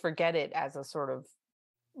sometimes forget it as a sort of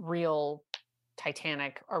real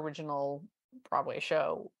Titanic original Broadway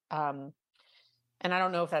show. And I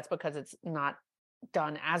don't know if that's because it's not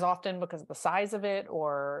done as often because of the size of it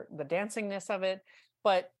or the dancingness of it,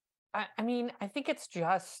 but I mean, I think it's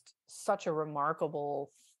just such a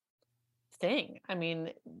remarkable thing. I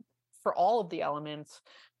mean, for all of the elements,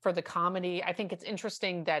 for the comedy, I think it's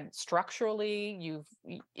interesting that structurally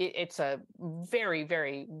it's a very,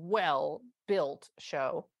 very well built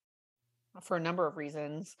show for a number of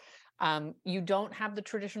reasons. You don't have the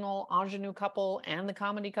traditional ingenue couple and the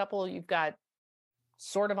comedy couple. You've got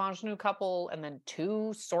sort of ingenue couple and then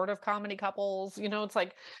two sort of comedy couples. You know, it's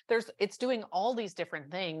like it's doing all these different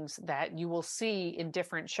things that you will see in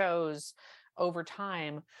different shows over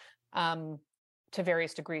time, to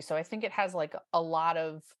various degrees. So I think it has, like, a lot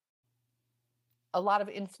of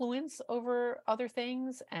influence over other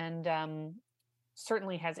things, and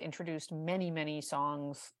certainly has introduced many, many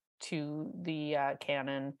songs to the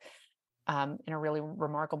canon in a really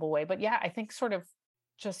remarkable way. But yeah, I think sort of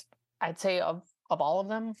just, I'd say of all of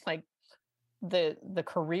them, like the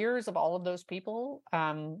careers of all of those people,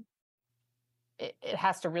 it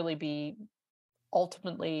has to really be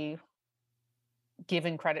ultimately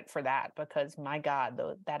given credit for that, because my God,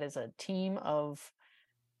 that is a team of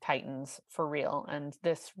titans for real. And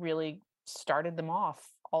this really started them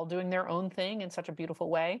off all doing their own thing in such a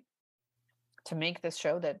beautiful way to make this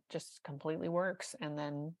show that just completely works, and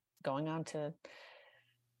then going on to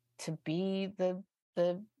be the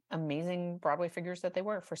amazing Broadway figures that they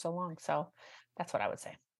were for so long. So that's what I would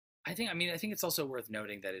say. I think it's also worth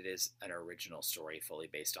noting that it is an original story fully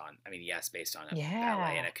based on, based on a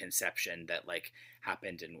ballet and a conception that, like,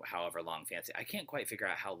 happened in however long Fancy. I can't quite figure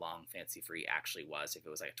out how long Fancy Free actually was, if it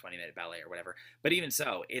was like a 20-minute ballet or whatever. But even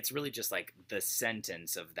so, it's really just like the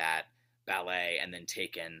sentence of that ballet and then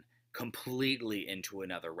taken completely into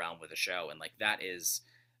another realm with a show. And, like, that is,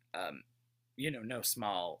 no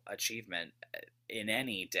small achievement in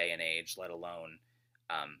any day and age, let alone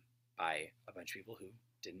by a bunch of people who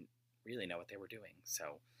didn't really know what they were doing.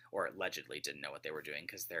 So, or allegedly didn't know what they were doing,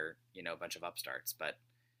 because they're, a bunch of upstarts. But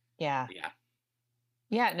yeah.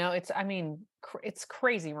 Yeah, no, it's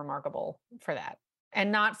crazy remarkable for that.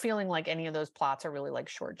 And not feeling like any of those plots are really like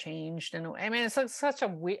shortchanged. And I mean, it's like such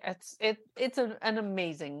a an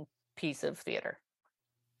amazing piece of theater.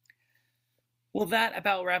 Well, that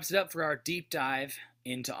about wraps it up for our deep dive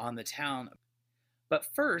into On the Town. But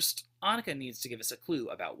first, Annika needs to give us a clue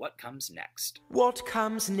about what comes next. What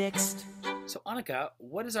comes next? So, Annika,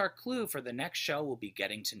 what is our clue for the next show we'll be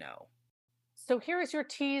getting to know? So here is your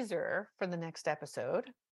teaser for the next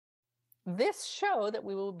episode. This show that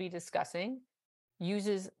we will be discussing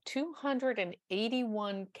uses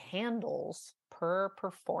 281 candles per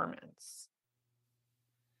performance.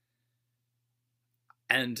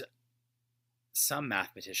 And some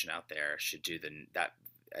mathematician out there should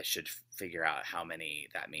should figure out how many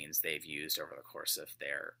that means they've used over the course of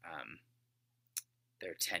their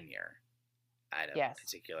tenure at a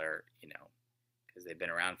particular, because they've been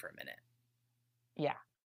around for a minute. Yeah.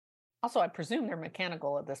 Also, I presume they're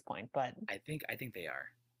mechanical at this point, but I think they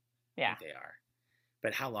are. Yeah, they are.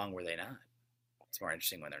 But how long were they not? It's more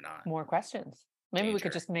interesting when they're not. More questions. Maybe we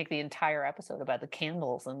could just make the entire episode about the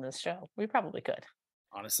candles in this show. We probably could.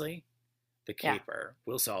 Honestly, the caper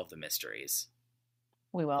will solve the mysteries.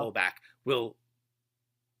 We will. We'll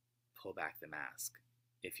pull back the mask,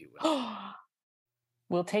 if you will.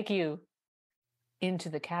 We'll take you into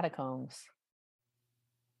the catacombs.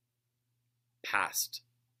 Past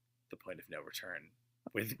the point of no return,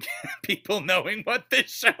 with people knowing what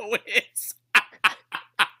this show is.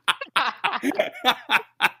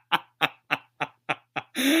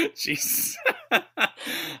 Jeez.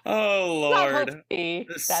 Oh, Lord. The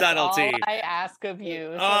subtlety. All I ask of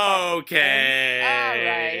you. Okay.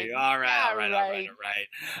 All right.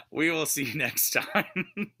 We will see you next time.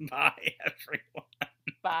 Bye, everyone.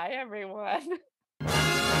 Bye, everyone.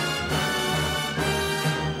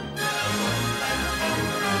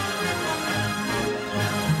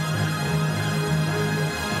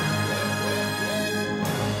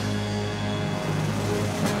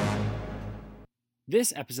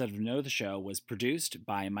 This episode of Know the Show was produced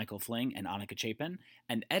by Michael Fling and Annika Chapin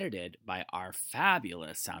and edited by our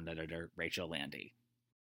fabulous sound editor, Rachel Landy.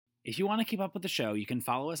 If you want to keep up with the show, you can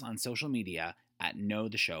follow us on social media at Know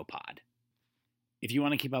the Show Pod. If you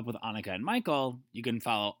want to keep up with Annika and Michael, you can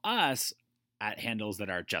follow us at handles that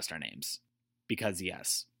are just our names. Because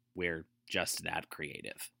yes, we're just that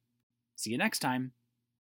creative. See you next time.